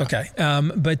 That's right. Yeah. Okay.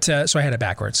 So I had it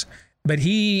backwards. But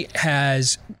he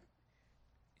has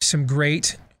some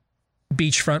great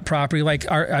beachfront property.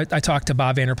 Like I talked to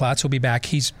Bob Vanderplatz, who'll be back.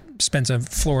 He spends a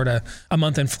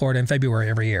month in Florida in February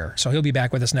every year. So he'll be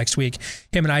back with us next week.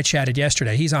 Him and I chatted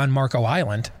yesterday. He's on Marco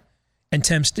Island. And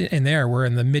temps in there were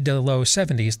in the mid to low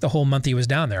 70s the whole month he was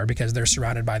down there because they're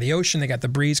surrounded by the ocean. They got the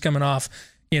breeze coming off,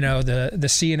 the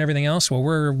sea and everything else. Well,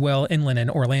 we're well inland in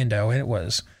Orlando, and it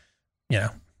was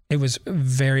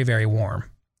very, very warm.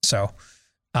 So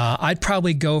I'd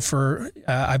probably go for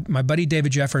my buddy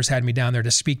David Jeffers had me down there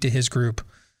to speak to his group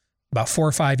about 4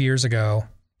 or 5 years ago.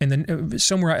 And then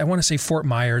somewhere, I want to say Fort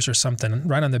Myers or something,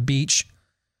 right on the beach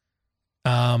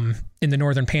in the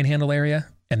northern Panhandle area.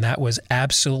 And that was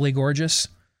absolutely gorgeous,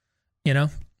 and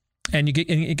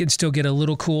you can still get a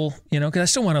little cool, because I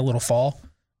still want a little fall.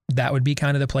 That would be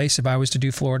kind of the place if I was to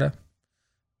do Florida.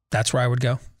 That's where I would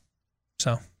go.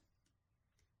 So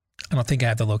I don't think I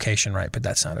have the location right, but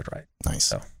that sounded right. Nice.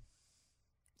 So.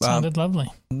 Sounded lovely.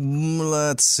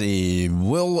 Let's see.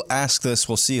 We'll ask this.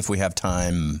 We'll see if we have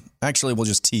time. Actually, we'll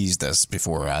just tease this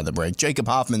before the break. Jacob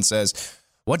Hoffman says,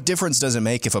 what difference does it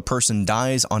make if a person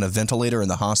dies on a ventilator in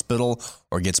the hospital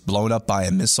or gets blown up by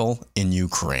a missile in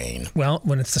Ukraine? Well,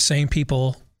 when it's the same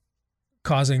people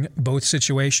causing both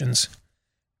situations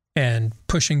and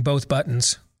pushing both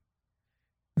buttons,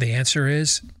 the answer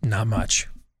is not much.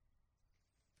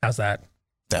 How's that?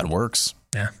 That works.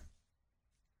 Yeah.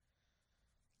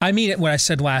 I mean it what I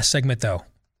said last segment, though.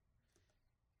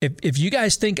 If you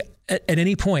guys think at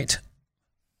any point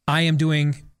I am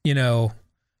doing,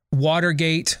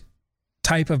 Watergate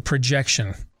type of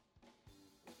projection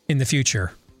in the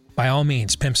future, by all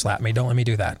means, pimp slap me. Don't let me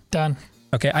do that. Done.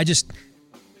 Okay, I'm just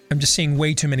seeing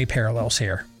way too many parallels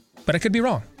here. But I could be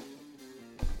wrong.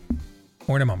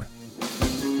 More in a moment.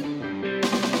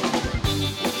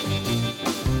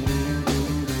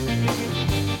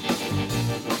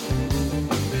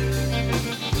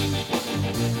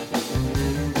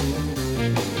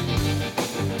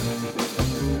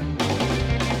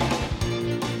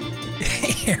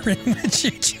 Aaron, what you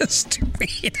just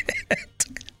tweeted.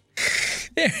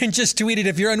 Aaron just tweeted,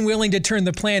 if you're unwilling to turn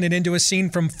the planet into a scene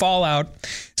from Fallout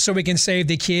so we can save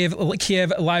the Kiev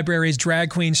Library's drag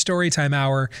queen storytime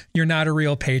hour, you're not a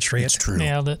real patriot. It's true.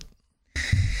 Nailed it.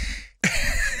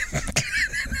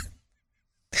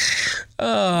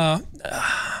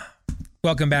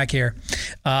 Welcome back here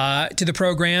to the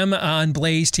program on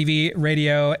Blaze TV,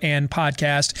 radio, and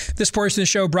podcast. This portion of the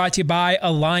show brought to you by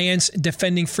Alliance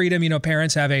Defending Freedom.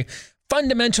 Parents have a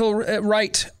fundamental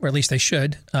right, or at least they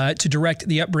should, to direct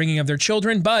the upbringing of their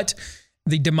children. But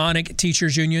the demonic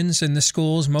teachers unions in the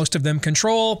schools, most of them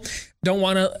control, don't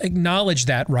want to acknowledge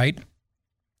that right.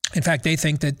 In fact, they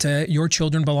think that your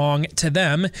children belong to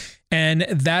them. And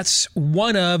that's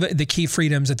one of the key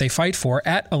freedoms that they fight for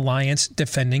at Alliance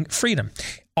Defending Freedom.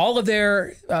 All of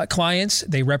their clients,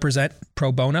 they represent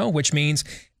pro bono, which means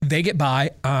they get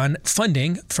by on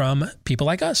funding from people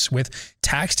like us with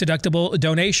tax-deductible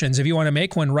donations. If you want to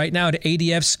make one right now to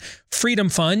ADF's Freedom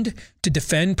Fund to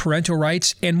defend parental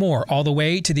rights and more, all the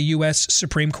way to the U.S.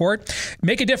 Supreme Court.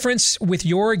 Make a difference with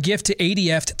your gift to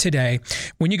ADF today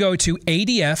when you go to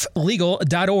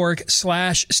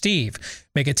adflegal.org/Steve.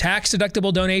 Make a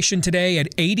tax-deductible donation today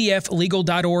at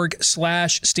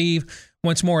adflegal.org/Steve.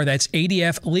 Once more, that's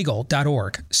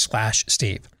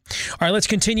adflegal.org/Steve. All right, let's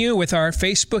continue with our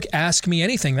Facebook Ask Me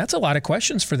Anything. That's a lot of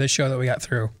questions for this show that we got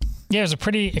through. Yeah, it was a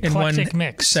pretty eclectic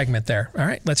mix. Segment there. All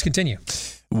right, let's continue.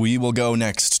 We will go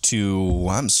next to,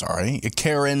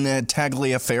 Karen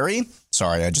Tagliaferri.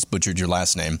 Sorry, I just butchered your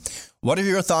last name. What are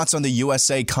your thoughts on the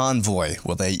USA convoy?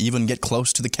 Will they even get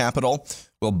close to the Capitol?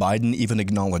 Will Biden even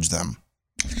acknowledge them?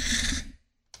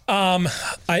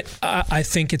 I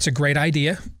think it's a great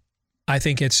idea. I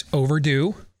think it's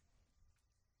overdue.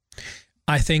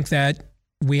 I think that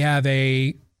we have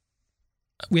a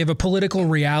political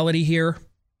reality here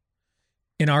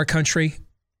in our country,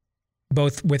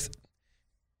 both with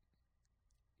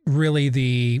really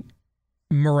the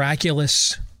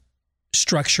miraculous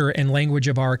structure and language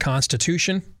of our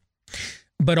Constitution,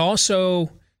 but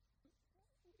also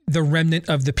the remnant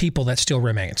of the people that still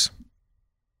remains.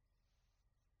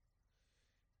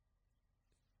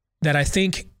 That I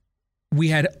think we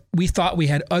thought we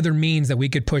had other means that we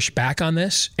could push back on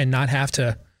this and not have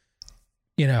to,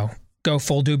 go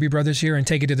full Doobie Brothers here and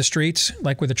take it to the streets,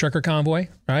 like with the trucker convoy,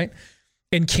 right?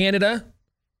 In Canada,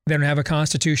 they don't have a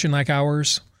constitution like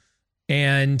ours.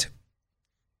 And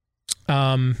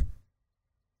there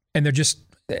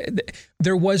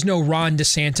was no Ron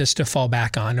DeSantis to fall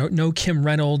back on. No Kim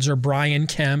Reynolds or Brian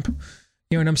Kemp.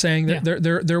 You know what I'm saying? Yeah.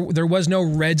 There was no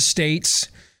red states,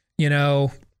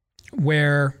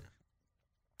 where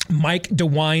Mike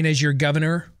DeWine as your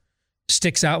governor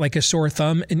sticks out like a sore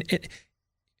thumb. And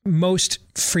most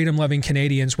freedom-loving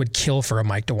Canadians would kill for a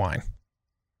Mike DeWine.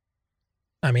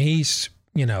 I mean, he's,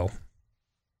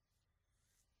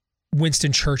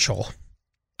 Winston Churchill,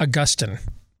 Augustine,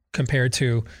 compared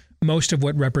to most of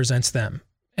what represents them.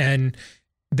 And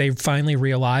they finally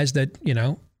realized that,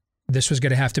 this was going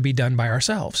to have to be done by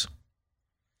ourselves.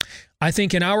 I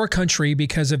think in our country,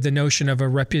 because of the notion of a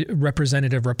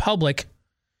representative republic,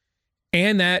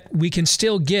 and that we can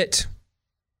still get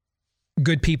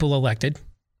good people elected,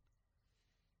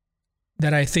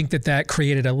 that I think that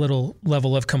created a little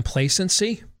level of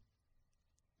complacency.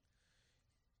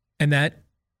 And that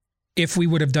if we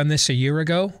would have done this a year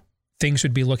ago, things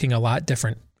would be looking a lot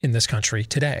different in this country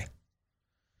today.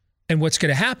 And what's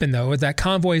going to happen, though, is that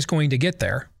convoy is going to get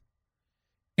there.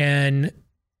 And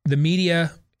the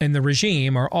media and the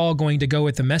regime are all going to go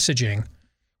with the messaging.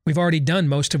 We've already done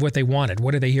most of what they wanted.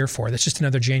 What are they here for? That's just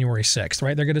another January 6th,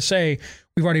 right? They're going to say,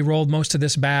 we've already rolled most of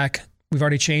this back. We've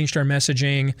already changed our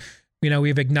messaging.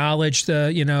 We've acknowledged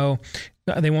they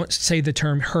won't say the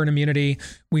term herd immunity.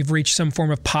 We've reached some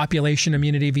form of population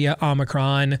immunity via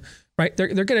Omicron, right?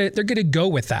 They're gonna go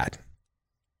with that.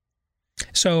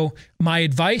 So my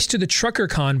advice to the trucker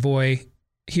convoy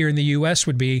here in the U.S.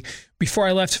 would be, before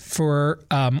I left for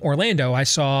Orlando, I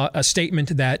saw a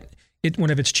statement that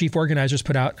one of its chief organizers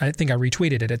put out. I think I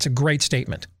retweeted it. It's a great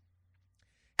statement.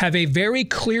 Have a very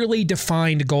clearly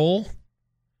defined goal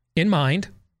in mind.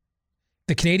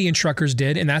 The Canadian truckers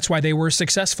did, and that's why they were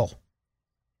successful.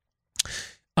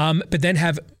 But then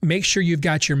make sure you've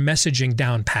got your messaging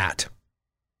down pat.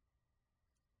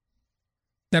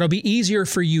 That'll be easier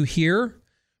for you here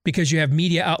because you have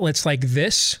media outlets like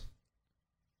this,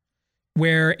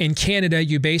 where in Canada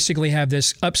you basically have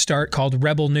this upstart called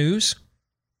Rebel News.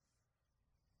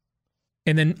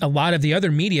 And then a lot of the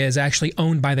other media is actually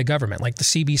owned by the government, like the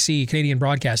CBC, Canadian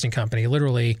Broadcasting Company.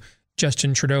 Literally,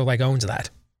 Justin Trudeau owns that,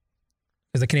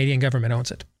 because the Canadian government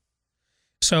owns it.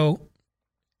 So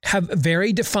have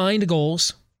very defined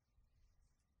goals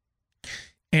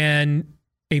and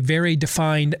a very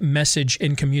defined message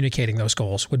in communicating those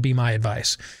goals would be my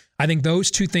advice. I think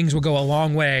those two things will go a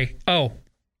long way. Oh,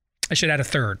 I should add a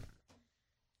third.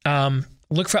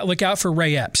 Look out for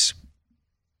Ray Epps.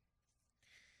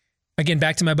 Again,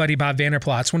 back to my buddy Bob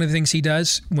Vanderplatz. One of the things he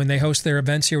does when they host their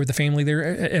events here with the family there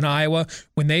in Iowa,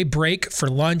 when they break for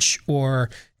lunch or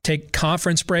take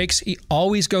conference breaks, he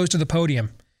always goes to the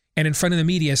podium and in front of the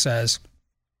media says,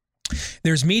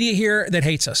 there's media here that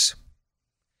hates us.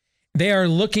 They are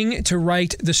looking to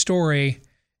write the story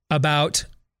about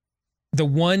the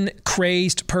one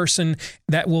crazed person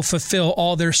that will fulfill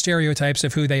all their stereotypes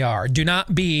of who they are. Do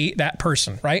not be that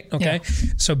person, right? Okay.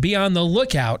 Yeah. So be on the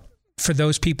lookout for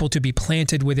those people to be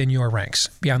planted within your ranks.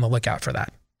 Be on the lookout for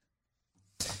that.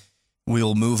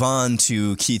 We'll move on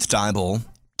to Keith Dybel.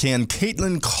 Can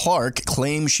Caitlin Clark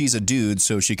claim she's a dude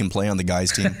so she can play on the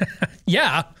guys' team?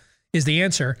 Yeah, is the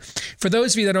answer. For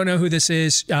those of you that don't know who this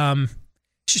is,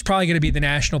 she's probably going to be the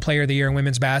National Player of the Year in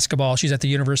women's basketball. She's at the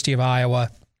University of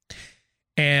Iowa.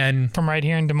 And from right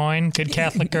here in Des Moines, good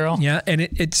Catholic girl. Yeah, and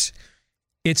it's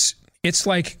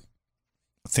like,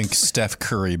 think Steph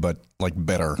Curry, but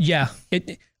better. Yeah,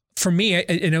 for me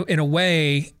in a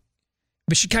way,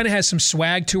 but she kind of has some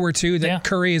swag to her too. That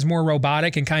Curry is more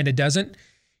robotic and kind of doesn't.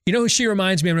 You know who she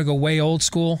reminds me? I'm going to go way old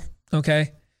school.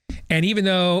 Okay, and even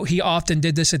though he often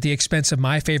did this at the expense of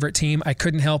my favorite team, I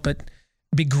couldn't help but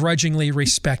begrudgingly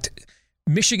respect.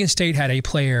 Michigan State had a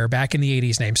player back in the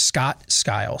 80s named Scott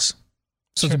Skiles.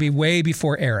 So to be way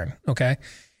before Aaron, okay?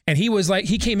 And he was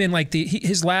he came in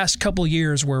his last couple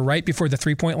years were right before the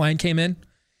three-point line came in.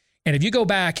 And if you go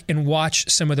back and watch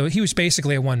some of those, he was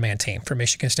basically a one-man team for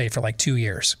Michigan State for 2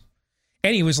 years.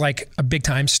 And he was a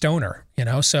big-time stoner,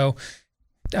 So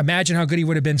imagine how good he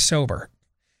would have been sober.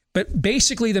 But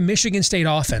basically the Michigan State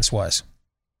offense was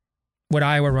what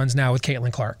Iowa runs now with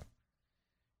Caitlin Clark.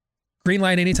 Green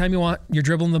light anytime you want. You're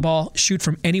dribbling the ball. Shoot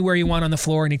from anywhere you want on the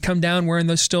floor. And he'd come down wearing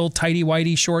those still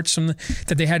tighty-whitey shorts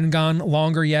that they hadn't gone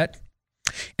longer yet.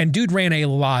 And dude ran a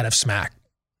lot of smack.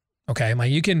 Okay?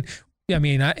 You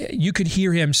could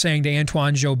hear him saying to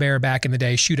Antoine Jobert back in the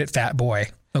day, shoot it, fat boy.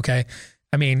 Okay?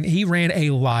 He ran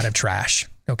a lot of trash.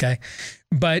 Okay?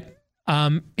 But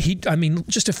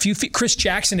just a few feet. Chris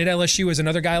Jackson at LSU is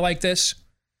another guy like this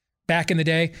back in the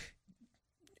day.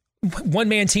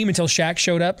 one-man team until Shaq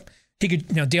showed up. He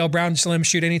could, Dale Brown just let him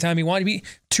shoot anytime he wanted. He'd be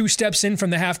 2 steps in from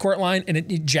the half-court line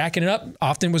and jacking it up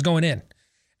often was going in.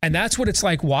 And that's what it's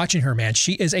like watching her, man.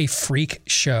 She is a freak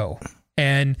show.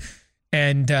 And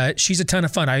she's a ton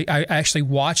of fun. I actually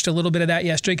watched a little bit of that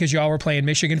yesterday because y'all were playing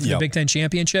Michigan for the Big Ten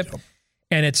championship. Yep.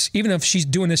 And it's, even if she's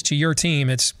doing this to your team,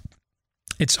 it's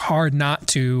hard not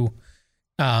to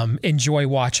enjoy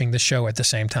watching the show at the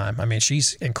same time. I mean,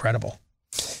 she's incredible.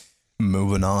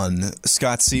 Moving on,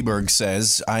 Scott Seberg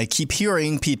says, I keep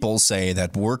hearing people say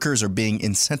that workers are being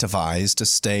incentivized to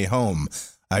stay home.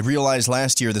 I realized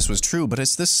last year this was true, but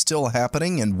is this still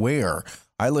happening, and where?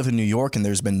 I live in New York, and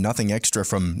there's been nothing extra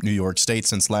from New York State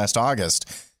since last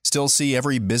August. Still see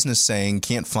every business saying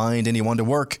can't find anyone to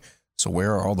work. So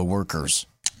where are all the workers?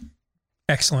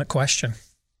 Excellent question.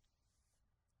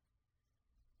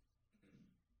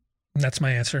 That's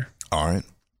my answer. All right.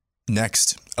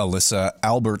 Next, Alyssa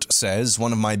Albert says,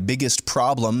 one of my biggest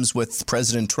problems with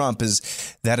President Trump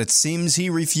is that it seems he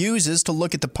refuses to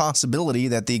look at the possibility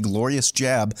that the glorious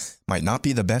jab might not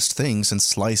be the best thing since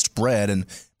sliced bread and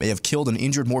may have killed and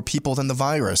injured more people than the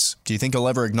virus. Do you think he'll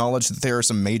ever acknowledge that there are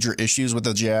some major issues with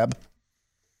the jab?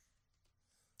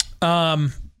 I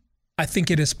think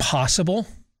it is possible,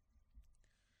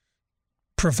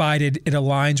 provided it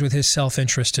aligns with his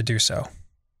self-interest to do so.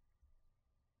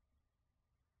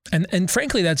 And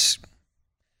frankly, that's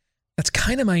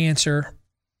kind of my answer,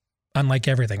 unlike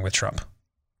everything with Trump.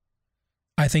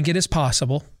 I think it is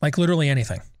possible, like literally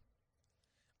anything.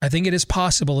 I think it is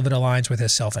possible if it aligns with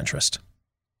his self-interest.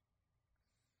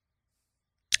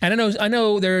 And I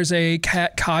know there's a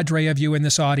cadre of you in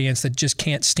this audience that just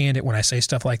can't stand it when I say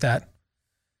stuff like that.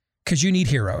 Because you need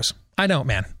heroes. I don't,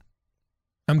 man.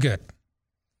 I'm good.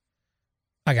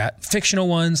 I got fictional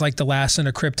ones like The Last Son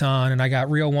of Krypton, and I got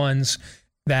real ones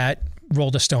that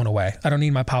rolled a stone away. I don't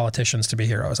need my politicians to be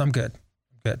heroes. I'm good.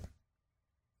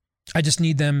 I just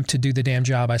need them to do the damn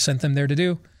job I sent them there to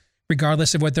do,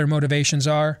 regardless of what their motivations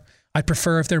are. I'd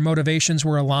prefer if their motivations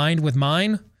were aligned with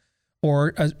mine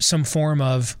or some form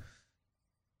of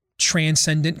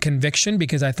transcendent conviction,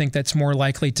 because I think that's more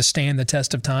likely to stand the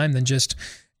test of time than just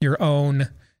your own,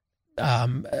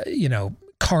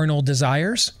 carnal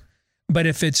desires. But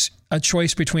if it's a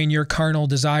choice between your carnal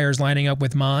desires lining up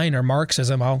with mine or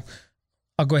Marxism, I'll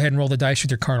go ahead and roll the dice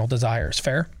with your carnal desires.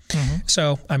 Fair? Mm-hmm.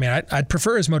 So, I mean, I'd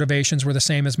prefer his motivations were the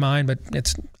same as mine, but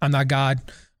I'm not God.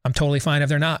 I'm totally fine if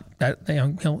they're not.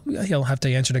 He'll have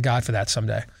to answer to God for that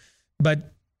someday.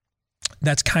 But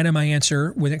that's kind of my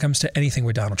answer when it comes to anything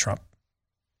with Donald Trump.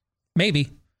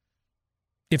 Maybe,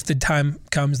 if the time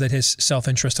comes that his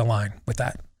self-interest align with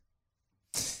that.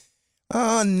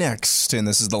 Next, and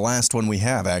this is the last one we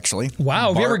have, actually.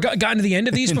 Wow, have you ever gotten to the end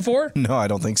of these before? No, I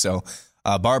don't think so.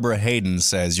 Barbara Hayden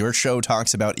says, your show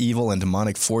talks about evil and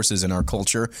demonic forces in our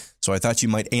culture, so I thought you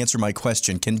might answer my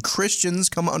question. Can Christians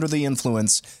come under the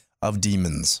influence of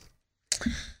demons?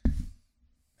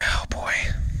 Oh, boy.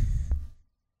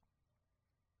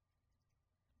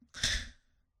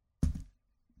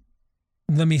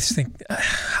 Let me think.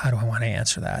 How do I want to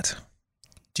answer that?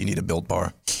 Do you need a Built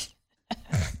Bar?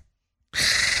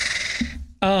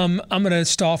 I'm going to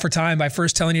stall for time by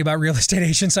first telling you about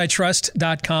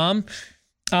realestateagentsitrust.com.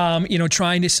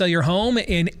 Trying to sell your home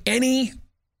in any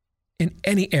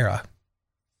era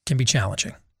can be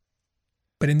challenging.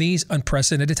 But in these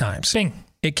unprecedented times,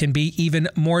 it can be even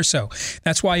more so.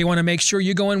 That's why you want to make sure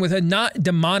you go in with a not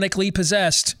demonically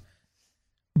possessed,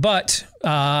 but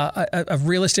a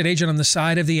real estate agent on the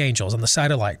side of the angels, on the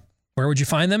side of light. Where would you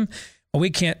find them? Well,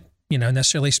 we can't,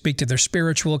 necessarily speak to their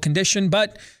spiritual condition,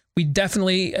 but we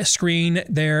definitely screen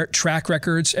their track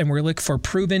records, and we look for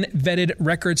proven, vetted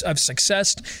records of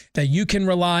success that you can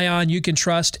rely on, you can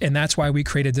trust, and that's why we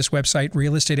created this website,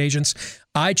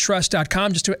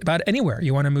 realestateagentsitrust.com. Just about anywhere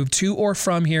you want to move to or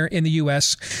from here in the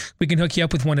U.S., we can hook you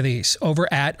up with one of these over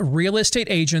at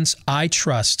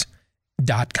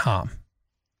realestateagentsitrust.com.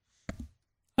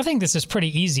 I think this is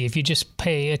pretty easy if you just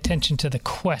pay attention to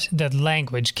the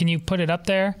language. Can you put it up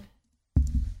there?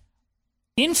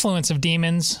 Influence of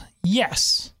demons,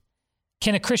 yes.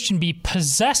 Can a Christian be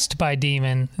possessed by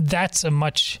demon? That's a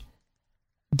much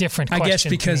different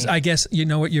question. I guess you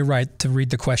know what, you're right to read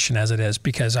the question as it is,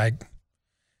 because I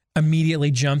immediately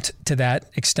jumped to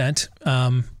that extent.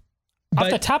 Off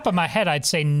the top of my head, I'd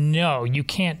say no, you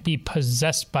can't be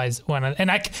possessed by one.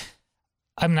 And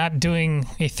I'm not doing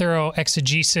a thorough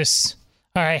exegesis,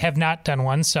 or I have not done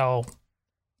one. So,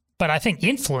 but I think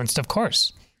influenced, of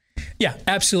course. Yeah,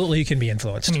 absolutely, you can be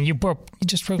influenced. I mean,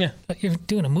 you're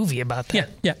doing a movie about that.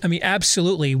 Yeah. I mean,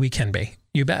 absolutely, we can be.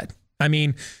 You bet. I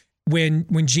mean,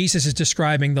 when Jesus is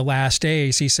describing the last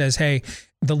days, he says, hey,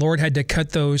 the Lord had to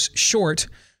cut those short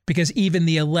because even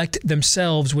the elect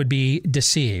themselves would be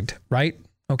deceived, right?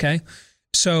 Okay.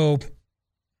 So,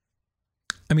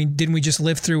 I mean, didn't we just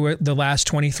live through the last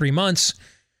 23 months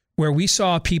where we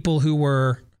saw people who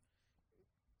were,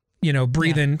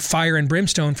 breathing fire and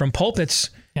brimstone from pulpits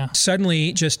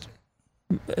suddenly just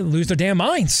lose their damn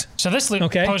minds? So this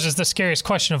poses the scariest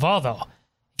question of all, though.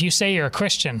 If you say you're a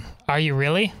Christian, are you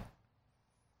really?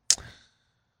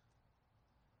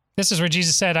 This is where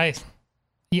Jesus said, I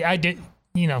did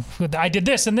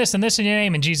this and this and this in your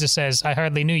name, and Jesus says, I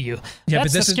hardly knew you. Yeah,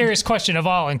 that's the scariest question of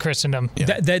all in Christendom.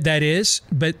 Yeah. That is,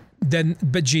 but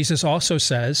Jesus also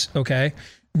says, okay,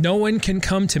 no one can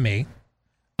come to me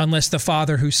unless the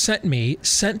Father who sent me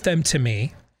sent them to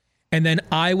me, and then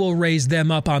I will raise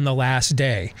them up on the last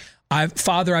day.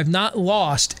 Father, I've not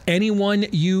lost anyone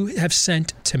you have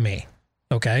sent to me.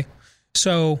 Okay,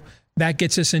 so that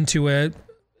gets us into a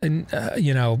two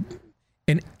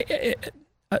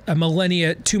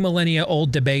millennia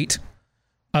old debate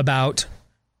about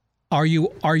are you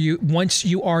once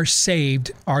you are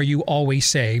saved, are you always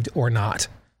saved or not?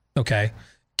 Okay,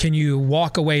 can you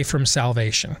walk away from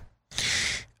salvation?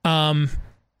 And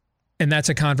that's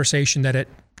a conversation that at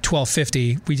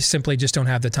 12:50 we simply just don't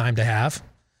have the time to have.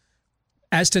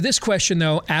 As to this question,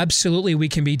 though, absolutely we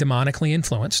can be demonically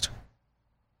influenced.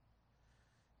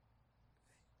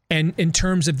 And in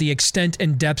terms of the extent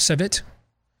and depths of it,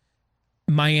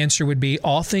 my answer would be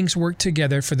all things work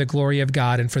together for the glory of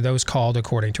God and for those called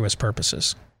according to his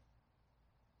purposes.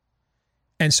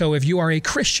 And so if you are a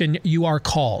Christian, you are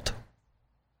called.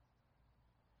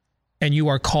 And you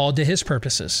are called to his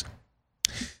purposes.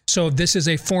 So if this is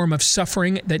a form of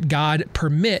suffering that God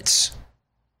permits,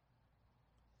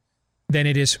 then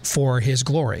it is for his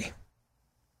glory.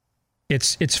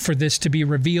 It's for this to be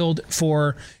revealed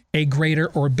for a greater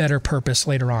or better purpose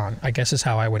later on, I guess is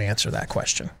how I would answer that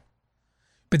question.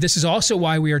 But this is also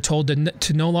why we are told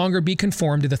to no longer be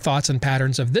conformed to the thoughts and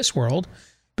patterns of this world,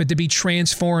 but to be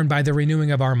transformed by the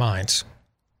renewing of our minds.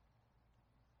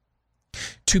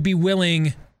 To be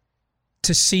willing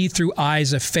to see through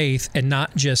eyes of faith and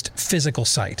not just physical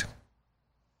sight.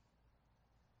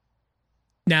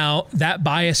 Now, that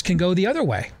bias can go the other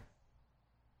way.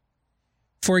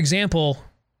 For example,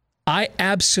 I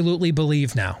absolutely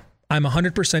believe now, I'm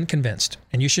 100% convinced,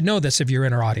 and you should know this if you're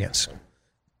in our audience.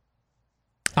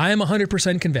 I am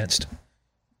 100% convinced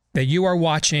that you are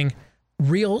watching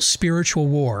real spiritual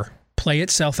war play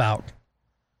itself out.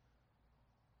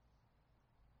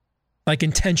 Like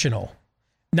intentional,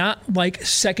 not like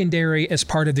secondary as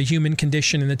part of the human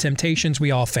condition and the temptations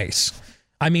we all face.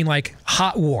 I mean like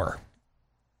hot war.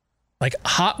 Like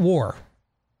hot war.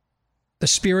 The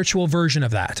spiritual version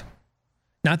of that.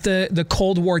 Not the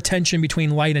Cold War tension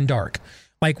between light and dark.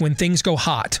 Like when things go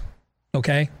hot,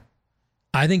 okay?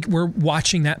 I think we're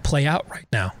watching that play out right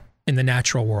now in the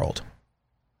natural world.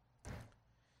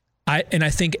 I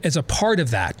think as a part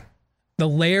of that, the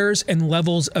layers and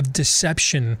levels of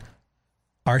deception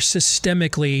are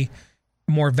systemically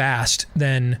more vast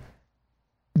than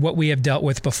what we have dealt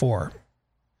with before.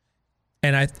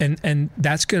 And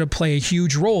that's going to play a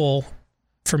huge role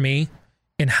for me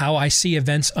in how I see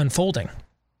events unfolding.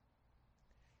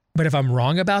 But if I'm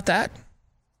wrong about that,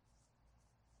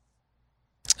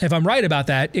 if I'm right about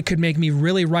that, it could make me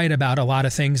really right about a lot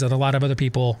of things that a lot of other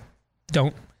people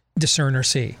don't discern or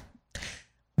see.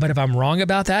 But if I'm wrong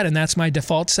about that and that's my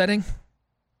default setting,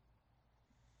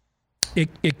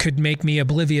 it could make me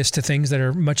oblivious to things that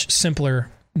are much simpler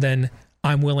than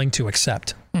I'm willing to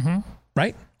accept. Mm-hmm.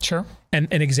 Right? Sure. And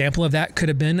an example of that could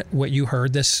have been what you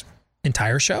heard this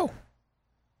entire show.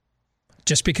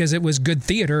 Just because it was good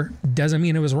theater doesn't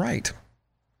mean it was right.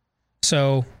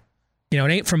 So, it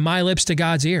ain't from my lips to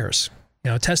God's ears.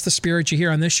 Test the spirit you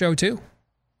hear on this show too.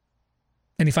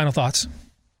 Any final thoughts?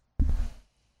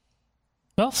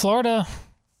 Well, Florida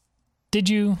did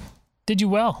you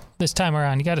well this time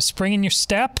around. You got a spring in your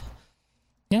step.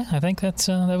 Yeah, I think that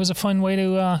was a fun way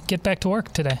to get back to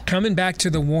work today. Coming back to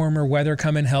the warmer weather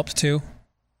helped too.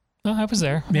 Oh, I was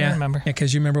there. I remember. Yeah,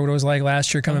 because you remember what it was like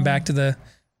last year coming back to the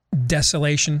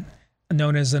desolation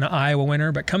known as an Iowa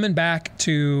winter, but coming back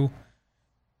to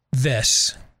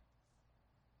this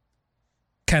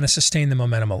kind of sustained the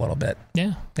momentum a little bit.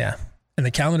 Yeah. Yeah. And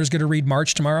the calendar's going to read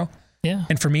March tomorrow. Yeah.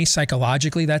 And for me,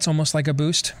 psychologically, that's almost like a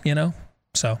boost,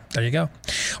 So there you go. All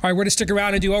right, we're going to stick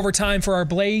around and do overtime for our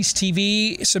Blaze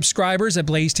TV subscribers at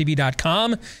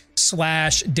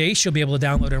blazetv.com/Deace. You'll be able to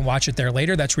download and watch it there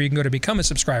later. That's where you can go to become a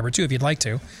subscriber, too, if you'd like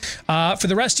to. For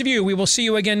the rest of you, we will see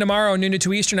you again tomorrow, noon to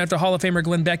 2 Eastern, after Hall of Famer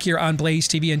Glenn Beck here on Blaze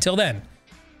TV. Until then,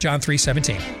 John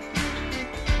 3:17.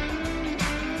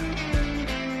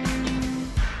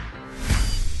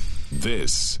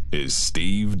 This is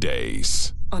Steve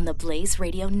Deace on the Blaze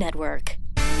Radio Network.